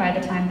traction by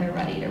the time they're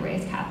ready to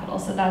raise capital.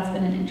 So that's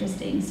been an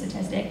interesting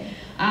statistic.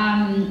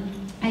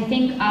 I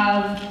think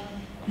of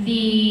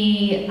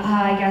the,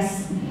 I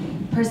guess,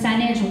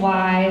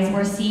 percentage-wise,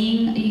 we're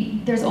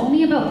seeing there's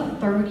only about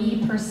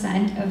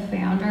 30% of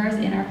founders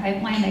in our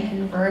pipeline that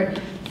convert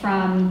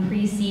from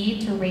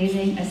pre-seed to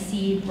raising a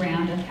seed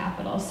round of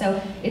capital.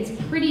 So it's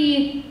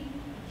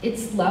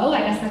low.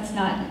 I guess that's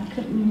not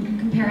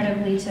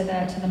comparatively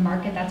to the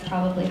market. That's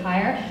probably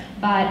higher.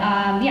 But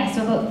yeah,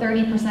 so about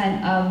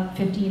 30% of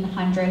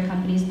 1,500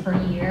 companies per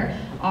year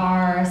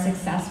are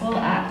successful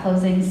at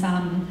closing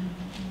some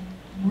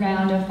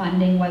round of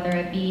funding, whether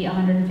it be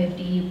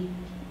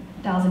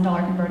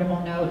 $150,000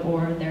 convertible note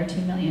or their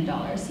 $2 million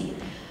seed.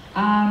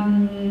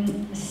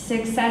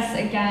 Success,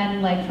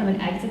 again, like from an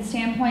exit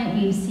standpoint,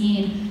 we've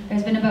seen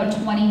there's been about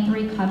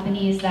 23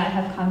 companies that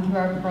have come through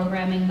our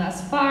programming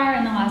thus far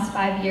in the last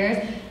 5 years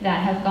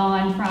that have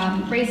gone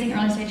from raising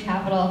early stage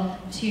capital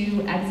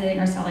to exiting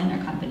or selling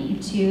their company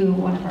to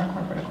one of our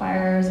corporate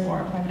acquirers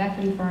or a private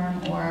equity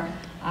firm or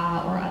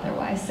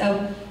otherwise.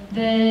 So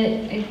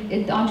the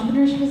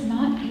entrepreneurship is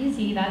not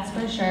easy, that's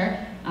for sure.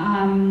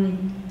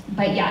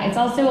 But yeah, it's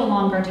also a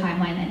longer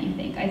timeline than you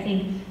think. I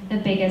think the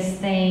biggest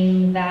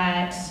thing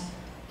that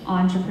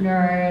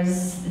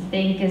entrepreneurs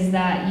think is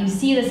that you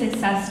see the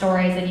success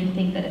stories and you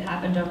think that it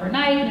happened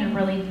overnight, and it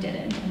really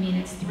didn't. I mean,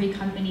 it's 3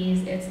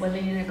 companies, it's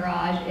living in a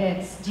garage,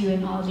 it's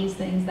doing all these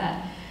things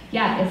that,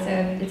 yeah,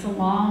 it's a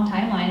long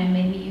timeline, and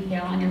maybe you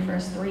fail on your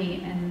first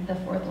 3 and the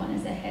 4th one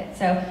is a hit.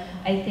 So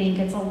I think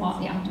it's a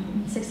long, yeah,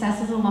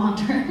 success is a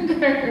long-term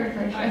career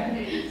for sure.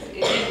 It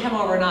didn't come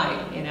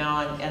overnight, you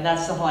know, and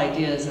that's the whole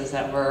idea is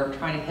that we're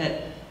trying to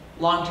hit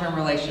long-term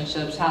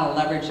relationships, how to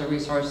leverage the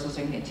resources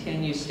and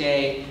continue to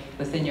stay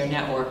within your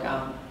network.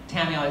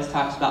 Tammy always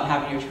talks about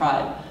having your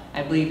tribe.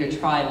 I believe your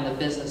tribe in the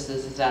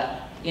businesses is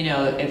that, you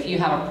know, if you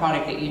have a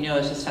product that you know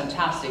is just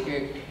fantastic,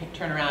 you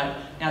turn around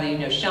now that you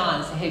know Sean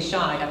and say, hey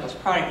Sean, I got this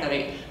product that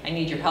I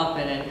need your help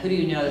in, and who do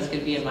you know that's going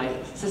to be in my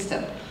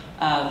system?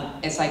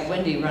 It's like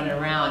Wendy running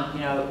around,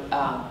 you know,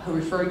 who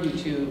referred you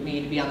to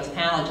me to be on this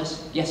panel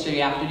just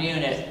yesterday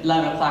afternoon at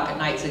 11 o'clock at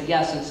night, said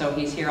yes, and so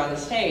he's here on the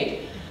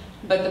stage.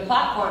 But the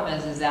platform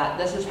is that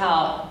this is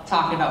how,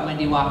 talking about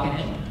Wendy walking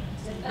in,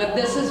 but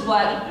this is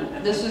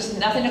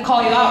nothing to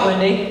call you out,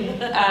 Wendy,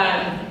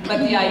 but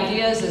the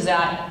idea is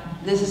that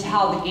this is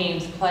how the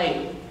game's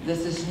played.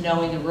 This is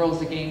knowing the rules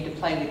of the game to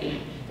play the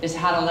game, is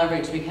how to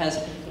leverage, because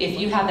if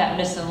you have that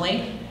missing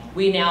link,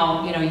 we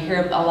now, you know, you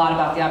hear a lot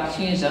about the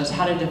opportunity zones,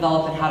 how to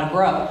develop and how to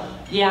grow.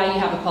 Yeah, you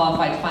have the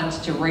qualified funds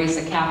to raise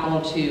the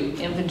capital to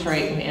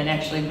inventory and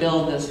actually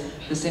build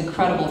this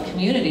incredible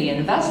community and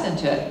invest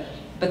into it.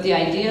 But the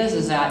idea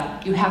is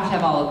that you have to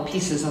have all the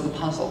pieces of the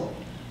puzzle.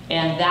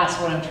 And that's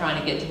what I'm trying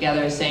to get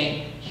together, is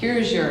saying,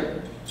 here's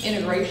your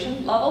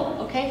integration level,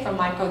 okay, from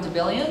micro to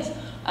billions.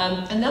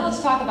 And then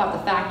let's talk about the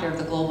factor of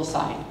the global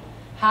side.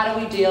 How do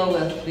we deal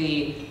with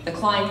the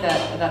client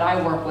that I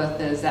work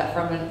with is that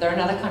they're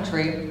another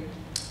country,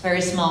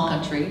 very small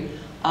country,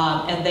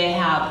 and they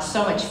have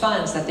so much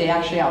funds that they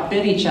actually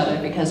outbid each other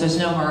because there's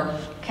no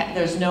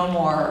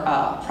more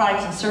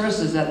products and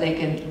services that they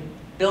can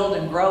build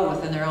and grow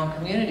within their own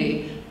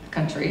community,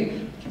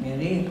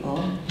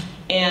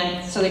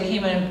 and so they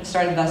came in and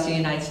started investing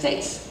in the United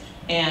States.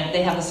 And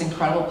they have this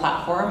incredible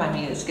platform. I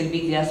mean, it's going to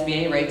beat the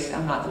SBA rates.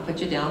 I'm not to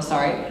put you down,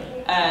 sorry.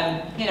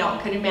 You know,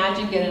 could you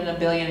imagine getting $1.5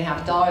 billion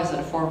at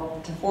a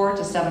 4 to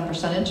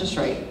 7% interest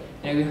rate?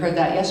 You know, we heard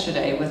that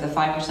yesterday with a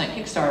 5%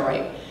 Kickstarter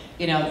rate.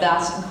 You know,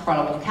 that's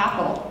incredible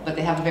capital, but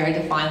they have very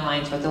defined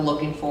lines what they're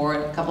looking for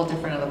and a couple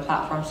different other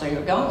platforms that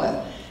you're going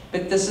with.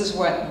 But this is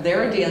what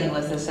they're dealing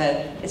with, is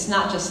that it's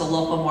not just the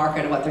local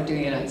market of what they're doing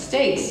in the United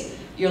States.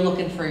 You're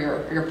looking for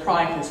your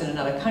product that's in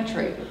another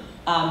country.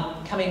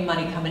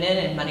 Money coming in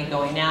and money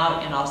going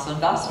out, and also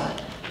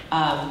investment.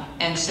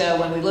 And so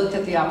when we looked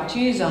at the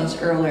opportunity zones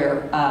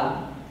earlier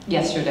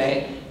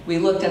yesterday, we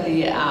looked at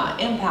the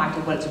impact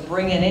of what it's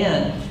bringing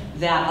in,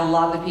 that a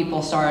lot of the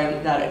people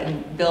started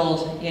that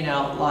build, you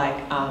know, like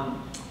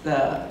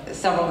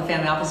several of the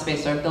family office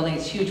space are building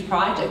these huge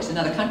projects in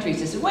other countries.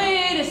 They said,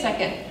 wait a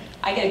second,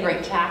 I get a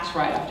great tax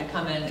write-off to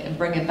come in and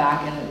bring it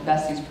back and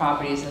invest these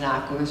properties and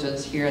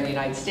acquisitions here in the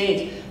United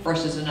States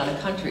versus in other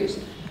countries.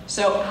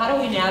 So how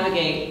do we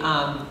navigate,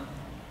 I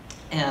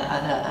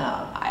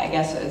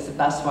guess is the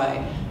best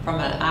way, from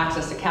an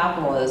access to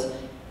capital is,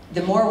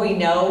 the more we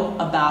know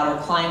about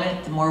our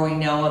climate, the more we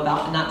know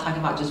about, not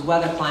talking about just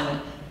weather climate,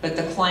 but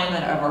the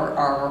climate of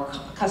our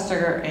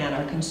customer and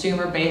our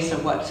consumer base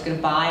of what's going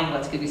to buy and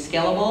what's going to be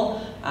scalable.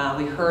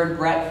 We heard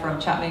Brett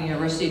from Chapman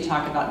University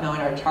talk about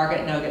knowing our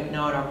target, knowing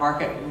our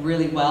market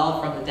really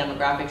well from the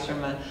demographics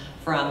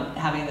from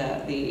having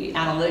the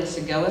analytics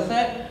to go with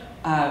it.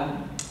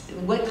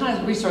 What kind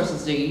of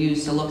resources do you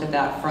use to look at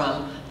that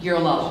from your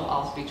level,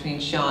 off between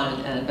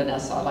Sean and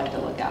Vanessa? I'd like to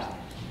look at.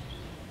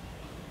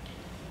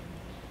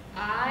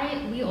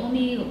 We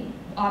only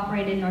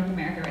operate in North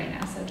America right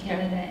now, so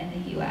Canada and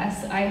the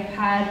US. We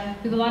have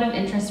a lot of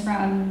interest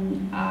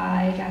from,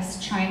 I guess,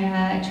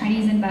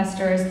 Chinese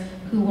investors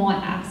who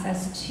want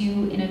access to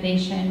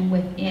innovation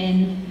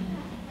within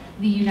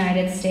the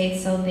United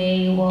States, so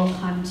they will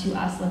come to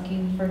us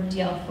looking for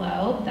deal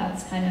flow.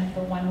 That's kind of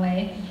the one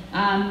way.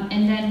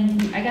 And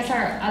then I guess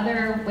our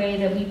other way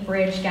that we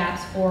bridge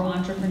gaps for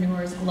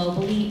entrepreneurs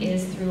globally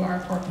is through our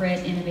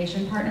corporate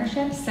innovation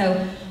partnerships.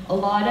 So a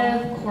lot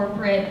of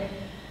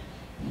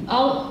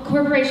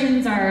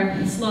corporations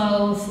are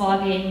slow,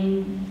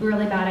 slogging,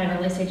 really bad at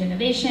early stage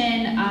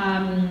innovation,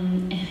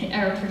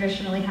 or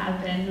traditionally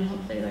have been.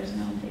 Hopefully there's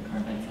no big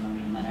carpets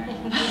on the letter.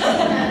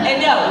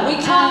 And no, we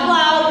talk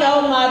loud,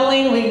 no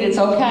muddling, it's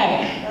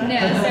okay. No,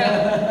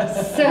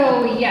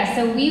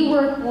 so we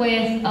work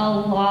with a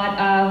lot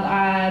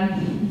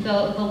of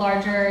the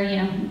larger,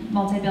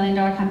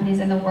 multi-billion-dollar companies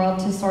in the world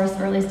to source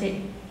early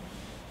stage.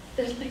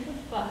 There's like a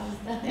fuzz.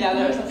 Yeah,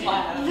 there's a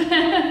flash.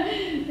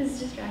 It's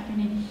distracting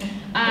me.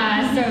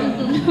 So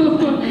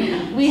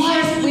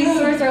we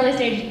source early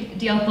stage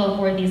deal flow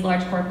for these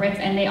large corporates,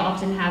 and they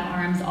often have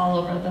arms all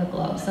over the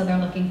globe, so they're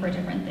looking for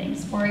different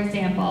things. For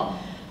example,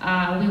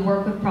 we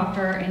work with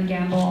Procter &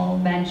 Gamble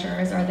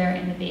Ventures, or their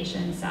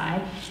innovation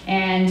side,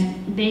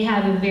 and they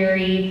have a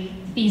very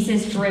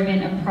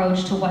thesis-driven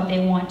approach to what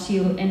they want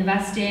to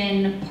invest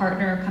in,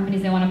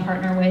 companies they want to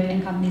partner with,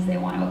 and companies they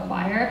want to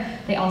acquire.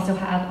 They also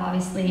have,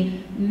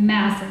 obviously,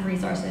 massive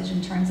resources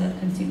in terms of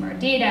consumer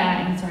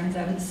data, in terms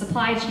of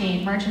supply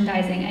chain,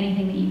 merchandising,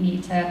 anything that you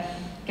need to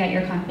get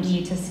your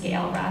company to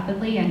scale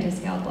rapidly and to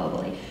scale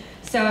globally.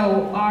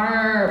 So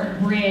our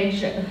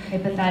bridge,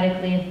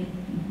 hypothetically,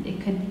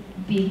 it could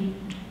be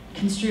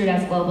construed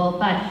as global,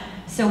 but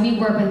so we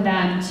work with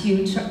them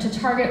to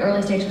target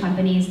early stage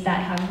companies that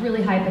have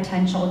really high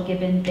potential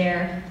given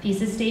their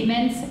thesis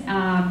statements,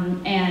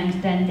 and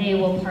then they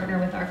will partner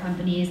with our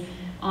companies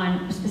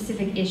on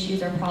specific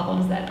issues or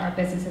problems that our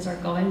businesses are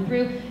going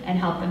through and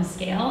help them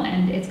scale.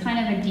 And it's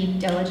kind of a deep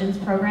diligence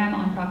program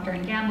on Procter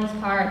 & Gamble's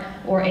part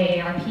or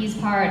AARP's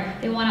part.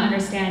 They want to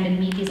understand and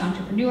meet these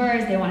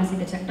entrepreneurs, they want to see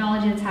the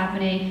technology that's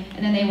happening,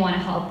 and then they want to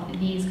help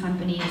these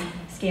companies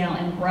scale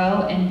and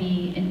grow and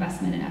be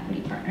investment and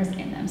equity partners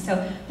in them.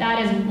 So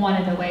that is one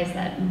of the ways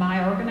that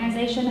my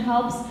organization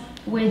helps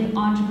with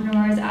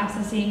entrepreneurs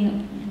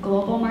accessing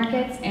global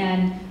markets,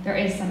 and there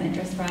is some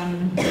interest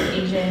from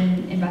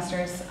Asian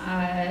investors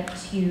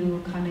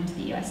to come into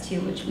the US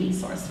too, which we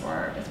source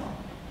for as well.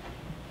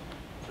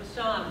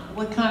 So Sean,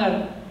 what kind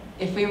of,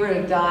 if we were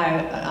to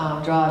draw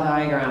a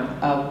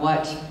diagram of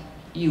what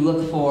you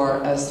look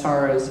for as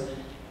far as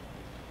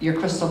your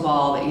crystal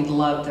ball that you'd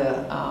love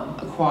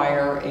to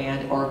acquire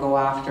and or go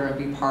after and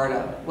be part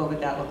of, what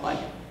would that look like?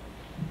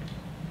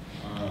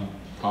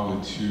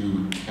 Probably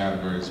two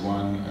categories.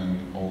 One,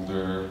 an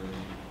older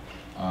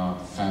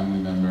family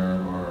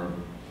member or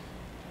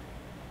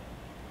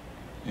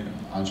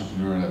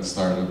entrepreneur that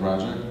started a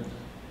project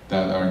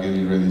that are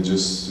getting ready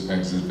just to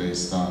exit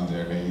based on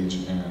their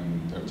age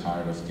and they're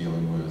tired of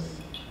dealing with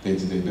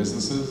day-to-day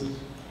businesses.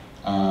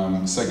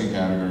 Second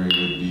category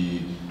would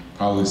be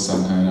probably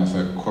some kind of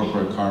a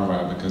corporate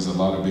carve-out, because a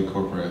lot of big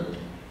corporate,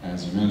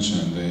 as you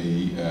mentioned,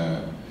 they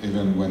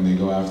even when they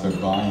go after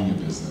buying a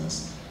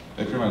business,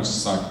 they pretty much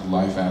suck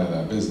life out of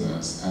that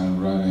business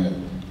and run it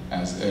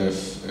as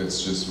if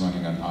it's just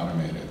running on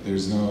automated.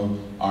 There's no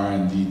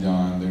R&D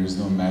done, there's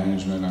no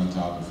management on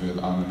top of it,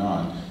 on and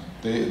on.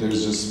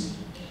 There's just,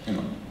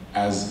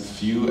 as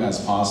few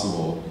as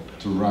possible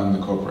to run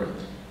the corporate.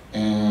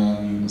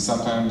 And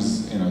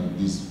sometimes,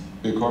 these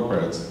big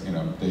corporates,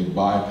 they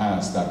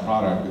bypass that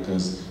product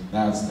because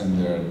now it's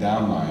in their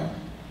downline.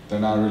 They're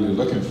not really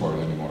looking for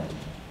it anymore.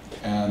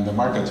 And the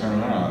market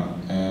turned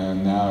around,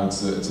 and now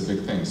it's a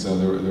big thing. So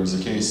there was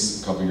a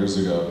case a couple years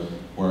ago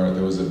where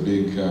there was a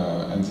big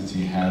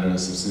entity had a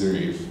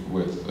subsidiary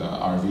with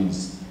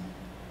RVs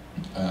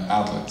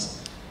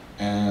outlets,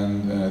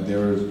 and they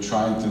were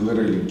trying to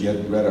literally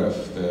get rid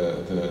of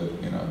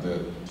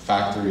the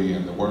factory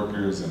and the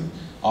workers and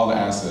all the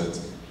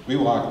assets. We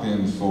walked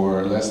in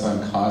for less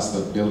than cost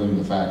of building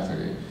the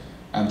factory,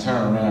 and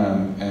turned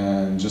around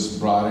and just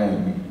brought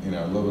in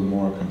a little bit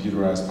more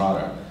computerized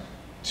product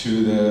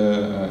to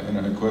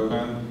the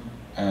equipment,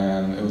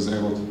 and it was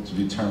able to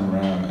be turned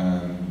around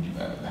and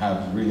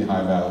have really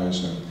high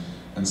valuation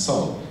and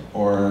sold.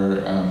 Or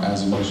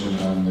as you mentioned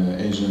on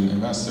the Asian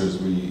investors,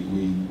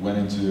 we went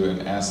into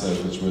an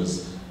asset which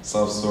was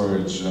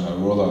self-storage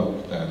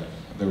roll-up. That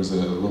there was a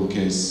little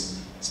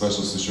case,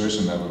 special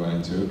situation that we went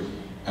into,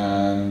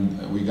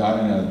 and we got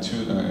in at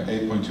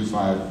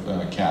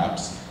 8.25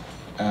 caps.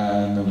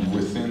 And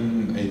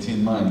within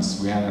 18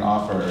 months, we had an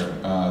offer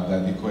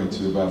that equated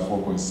to about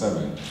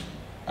 4.7.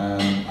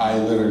 And I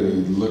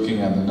literally,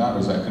 looking at the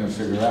numbers, I couldn't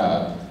figure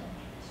out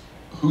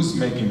who's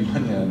making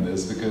money on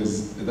this,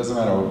 because it doesn't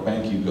matter what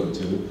bank you go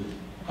to.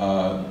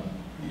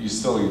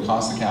 your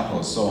cost of capital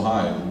is so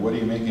high, what are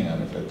you making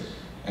out of it?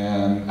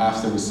 And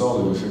after we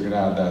sold it, we figured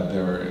out that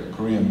there were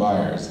Korean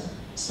buyers.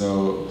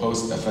 So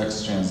post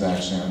FX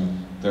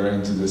transaction, they're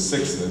into the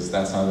sixes.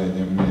 That's how they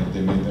made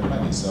their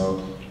money.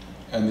 So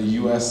on the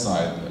US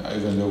side,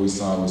 even though we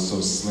saw it was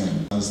so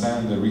slim,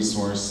 understanding the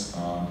resource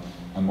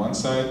on one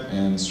side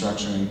and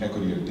structuring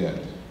equity or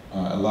debt.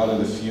 A lot of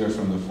the fear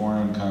from the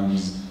foreign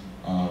comes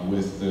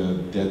with the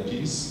debt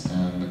piece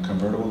and the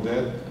convertible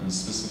debt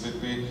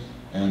specifically,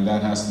 and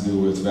that has to do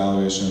with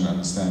valuation and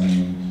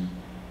understanding.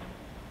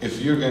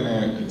 If you're going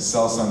to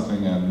sell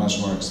something at much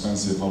more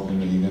expensive, hoping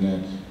that you're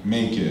going to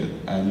make it,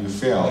 and you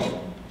fail,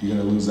 you're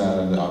going to lose out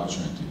on the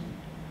opportunity.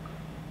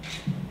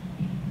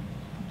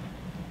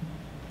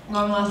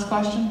 One last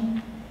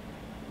question?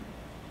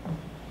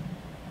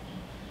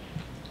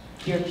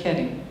 You're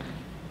kidding.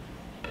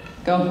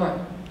 Go for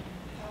it.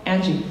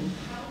 Angie.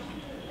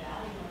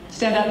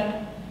 Stand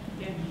up.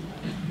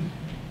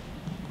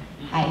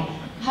 Hi.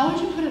 How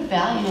would you put a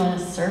value on a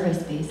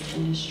service-based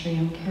industry?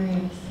 I'm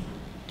curious.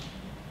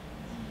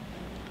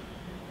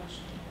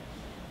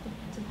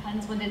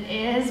 Depends what it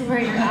is, where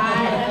you're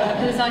at,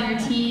 who's on your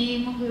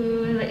team,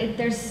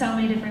 there's so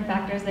many different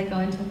factors that go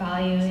into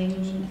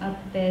valuing a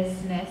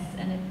business,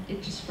 and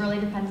it just really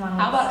depends on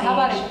what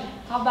stage.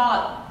 How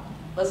about,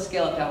 let's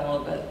scale it down a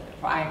little bit.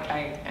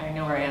 I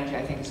know where Andrew,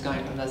 I think, is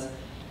going from this.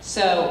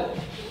 So,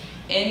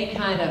 any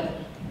kind of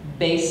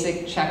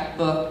basic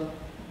checkbook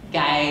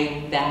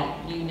guide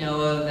that you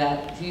know of,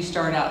 that if you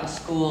start out in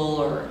school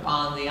or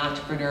on the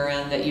entrepreneur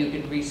end, that you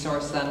could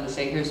resource them to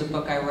say, here's a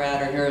book I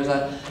read, or here's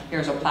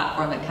a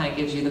platform that kind of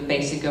gives you the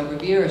basic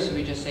overview, or should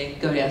we just say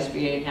go to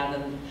SBA and have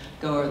them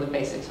go over the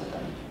basics with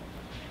them?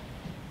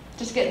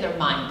 Just get in their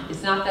mind.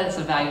 It's not that it's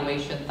a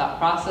valuation thought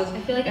process. I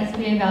feel like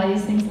SBA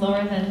values things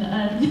lower than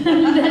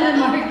a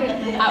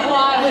market. Well,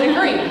 I would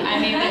agree. I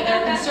mean,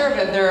 they're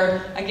conservative.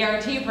 They're a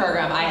guarantee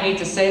program. I hate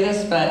to say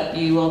this, but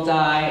you will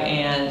die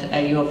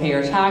and you will pay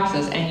your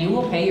taxes and you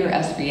will pay your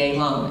SBA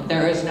loan.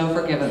 There is no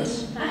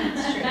forgiveness.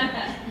 That's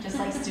true. Just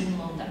like student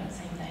loan debt,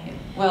 same thing.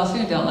 Well,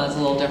 student loan is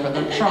a little different.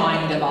 They're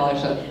trying to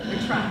abolish it.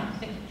 We're trying.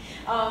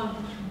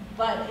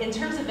 But in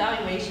terms of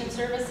valuation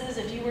services,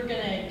 if you were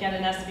going to get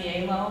an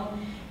SBA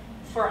loan,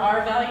 for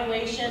our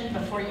valuation,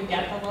 before you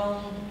get the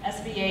loan,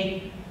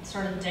 SBA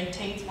sort of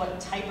dictates what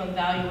type of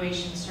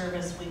valuation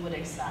service we would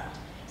accept.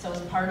 So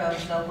as part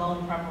of the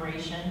loan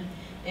preparation,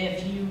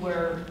 if you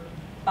were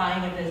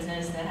buying a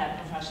business that had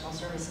professional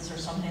services or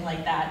something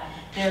like that,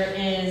 there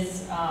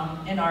is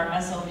in our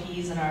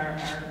SOPs and our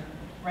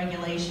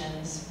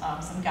regulations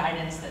some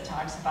guidance that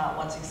talks about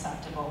what's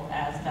acceptable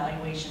as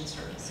valuation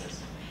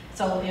services.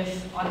 So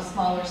if on a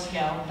smaller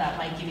scale, that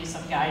might give you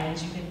some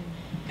guidance. You could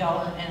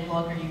go and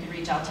look, or you could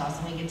reach out to us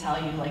and we could tell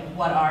you like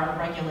what our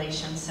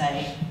regulations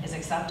say is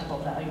acceptable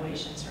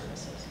valuation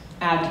services.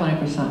 Add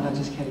 20%, no,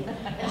 just kidding.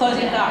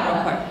 Closing thought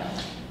real quick.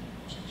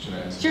 Should I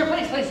answer? Sure,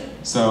 please.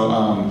 So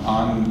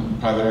on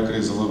private equity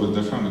is a little bit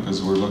different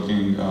because we're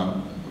looking,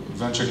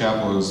 venture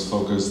capital is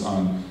focused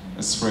on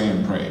a spray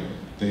and pray.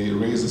 They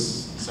raise a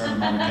certain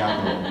amount of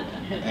capital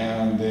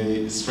and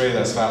they spray it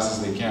as fast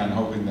as they can,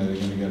 hoping that they're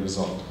going to get a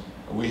result.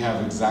 We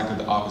have exactly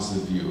the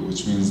opposite view,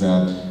 which means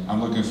that I'm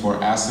looking for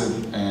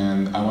asset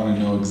and I want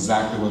to know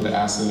exactly what the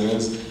asset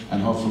is,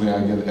 and hopefully I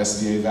get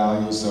SBA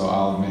value, so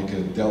I'll make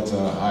a delta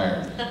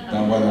higher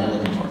than what I'm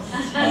looking for.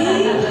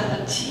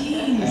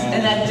 Jeez.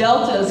 And that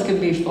deltas could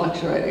be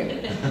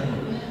fluctuating.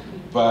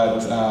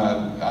 But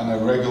on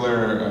a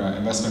regular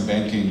investment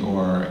banking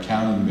or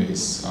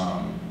accounting-based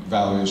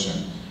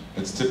valuation,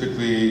 it's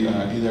typically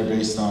either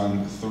based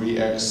on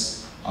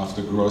 3x of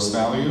the gross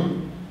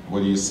value,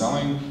 what are you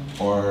selling,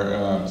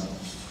 or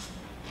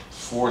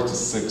 4 to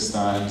 6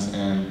 times,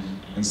 and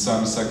in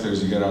some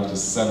sectors you get up to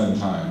 7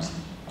 times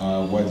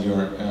what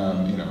your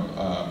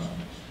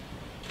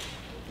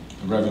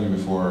revenue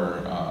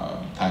before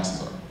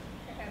taxes are.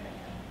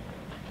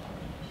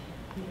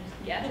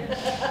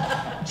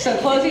 Yeah. So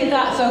closing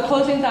thoughts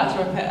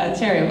for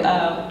Terry.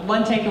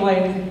 One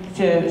takeaway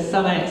to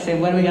sum it and say,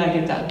 what do we got to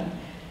get done?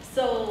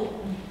 So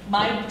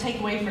my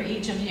takeaway for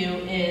each of you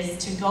is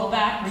to go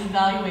back,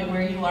 reevaluate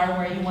where you are,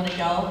 where you want to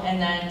go,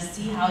 and then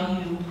see how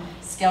you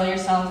scale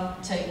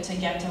yourself to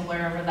get to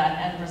wherever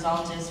that end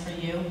result is for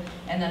you.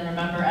 And then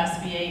remember,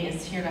 SBA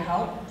is here to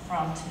help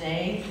from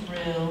today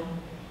through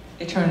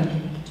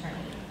eternity.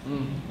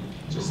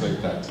 Just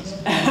like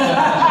taxes.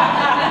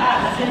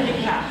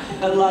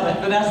 I love it.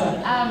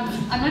 Vanessa?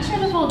 I'm not sure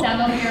the full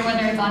demo here,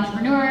 whether it's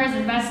entrepreneurs,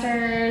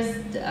 investors.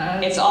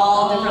 It's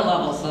all different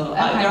levels. So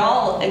they're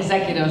all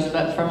executives,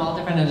 but from all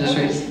different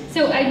industries. Okay.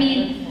 So, I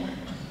mean,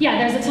 yeah,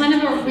 there's a ton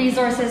of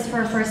resources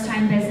for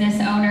first-time business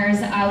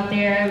owners out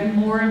there.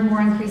 More and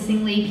more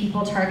increasingly,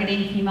 people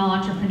targeting female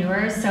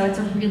entrepreneurs. So it's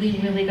a really,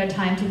 really good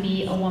time to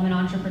be a woman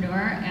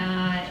entrepreneur.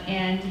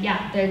 And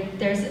yeah,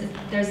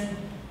 there's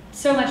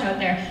so much out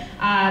there.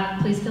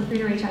 Please feel free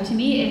to reach out to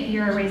me if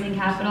you're raising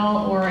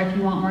capital or if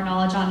you want more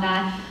knowledge on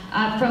that.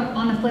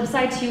 On the flip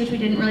side too, which we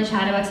didn't really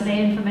chat about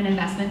today, and from an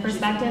investment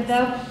perspective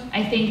though,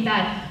 I think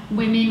that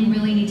women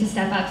really need to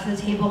step up to the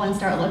table and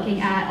start looking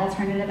at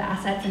alternative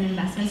assets and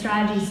investment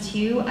strategies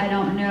too. I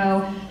don't know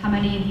how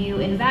many of you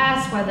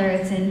invest, whether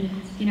it's in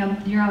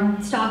your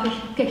own stock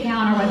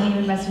account or whether you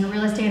invest in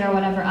real estate or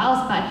whatever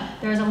else, but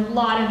there's a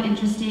lot of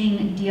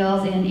interesting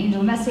deals in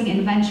angel investing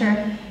and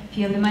venture. If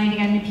you have the money to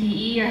get into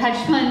PE or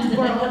hedge funds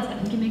world,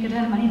 you can make a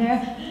ton of money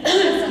there.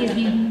 Excuse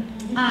me.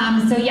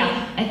 So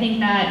yeah, I think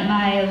that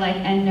my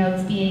end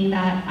notes being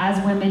that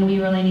as women, we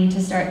really need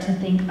to start to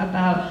think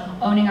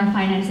about owning our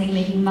financing,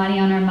 making money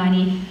on our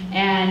money,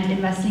 and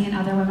investing in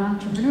other women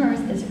entrepreneurs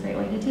is a great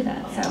way to do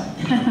that. So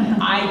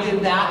I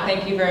did that.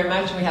 Thank you very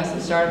much. We have some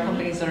startup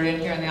companies that are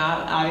in here in the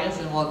audience,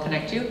 and we'll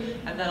connect you.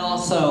 And then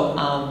also,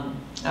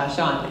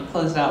 Sean,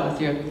 close it out with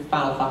your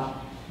final thought.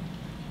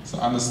 So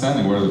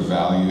understanding where the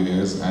value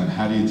is and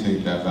how do you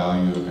take that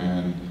value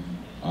and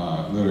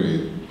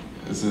literally,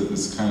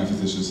 it's kind of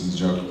fictitious and a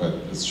joke, but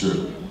it's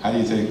true. How do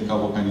you take a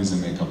couple pennies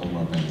and make a couple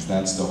more pennies?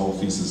 That's the whole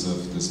thesis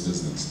of this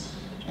business.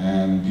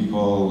 And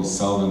people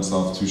sell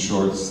themselves too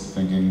short,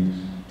 thinking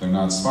they're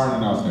not smart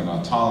enough, they're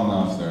not tall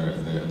enough,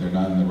 they're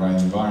not in the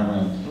right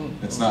environment.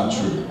 It's not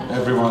true.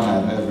 Everyone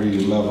at every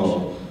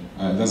level,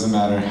 it doesn't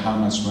matter how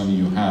much money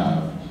you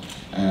have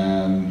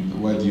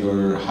and what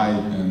your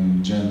height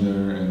and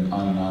gender and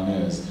on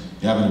is,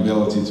 you have an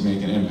ability to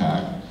make an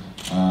impact.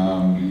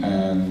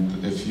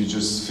 And if you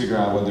just figure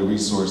out what the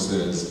resource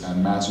is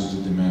and match it to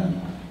demand,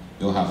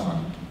 you'll have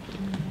fun.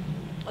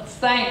 Let's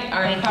thank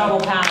our incredible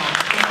panel.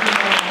 Thank you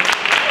very much.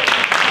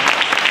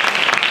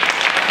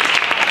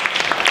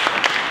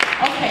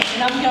 Okay,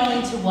 and I'm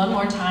going to one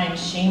more time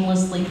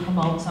shamelessly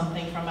promote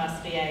something from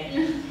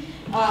SBA.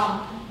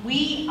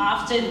 We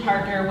often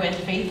partner with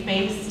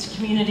faith-based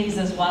communities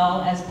as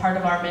well as part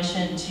of our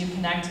mission to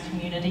connect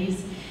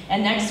communities.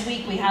 And next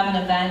week we have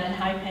an event in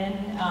High Pin.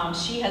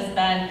 She has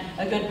been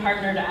a good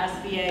partner to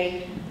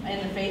SBA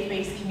in the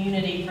faith-based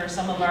community for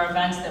some of our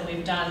events that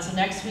we've done. So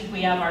next week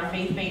we have our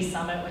faith-based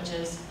summit, which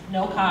is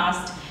no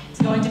cost.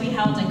 It's going to be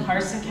held in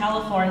Carson,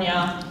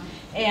 California.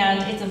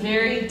 And it's a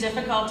very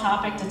difficult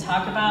topic to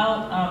talk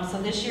about.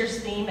 So this year's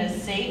theme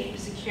is safe,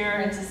 secure,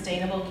 and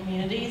sustainable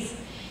communities.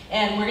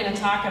 And we're going to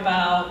talk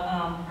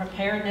about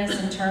preparedness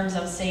in terms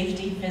of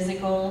safety,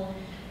 physical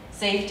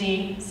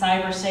safety,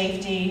 cyber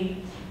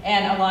safety,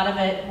 and a lot of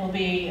it will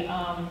be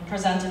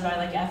presented by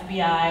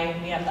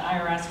FBI. We have the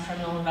IRS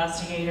criminal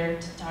investigator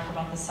to talk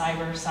about the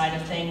cyber side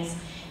of things.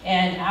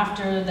 And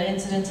after the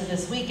incidents of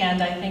this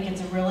weekend, I think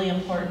it's a really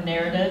important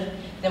narrative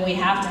that we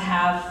have to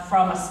have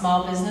from a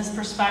small business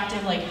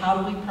perspective,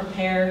 how do we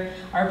prepare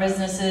our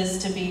businesses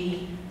to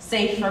be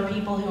safe for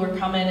people who are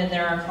coming and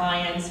they're our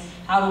clients?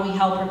 How do we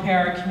help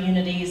prepare our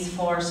communities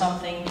for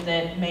something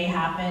that may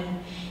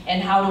happen?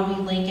 And how do we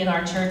link in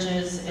our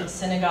churches,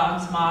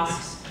 synagogues,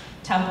 mosques,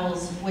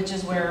 temples, which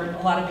is where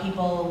a lot of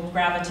people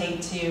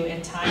gravitate to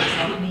in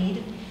times of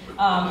need.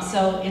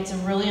 So it's a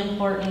really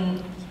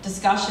important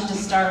discussion to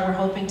start. We're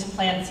hoping to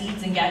plant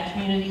seeds and get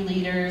community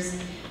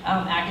leaders,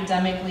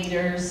 academic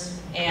leaders,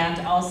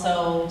 and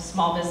also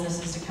small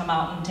businesses to come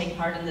out and take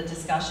part in the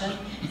discussion.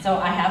 So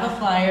I have a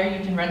flyer.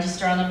 You can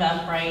register on the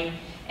Eventbrite.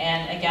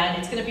 And again,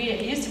 it's going to be,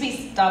 it used to be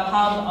StubHub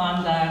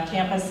on the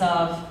campus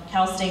of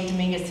Cal State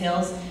Dominguez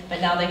Hills, but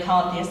now they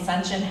call it the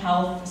Ascension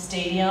Health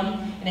Stadium,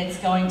 and it's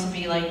going to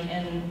be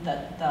in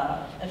the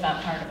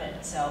event part of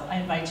it. So I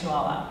invite you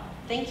all out.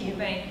 Thank you.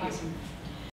 Thank you.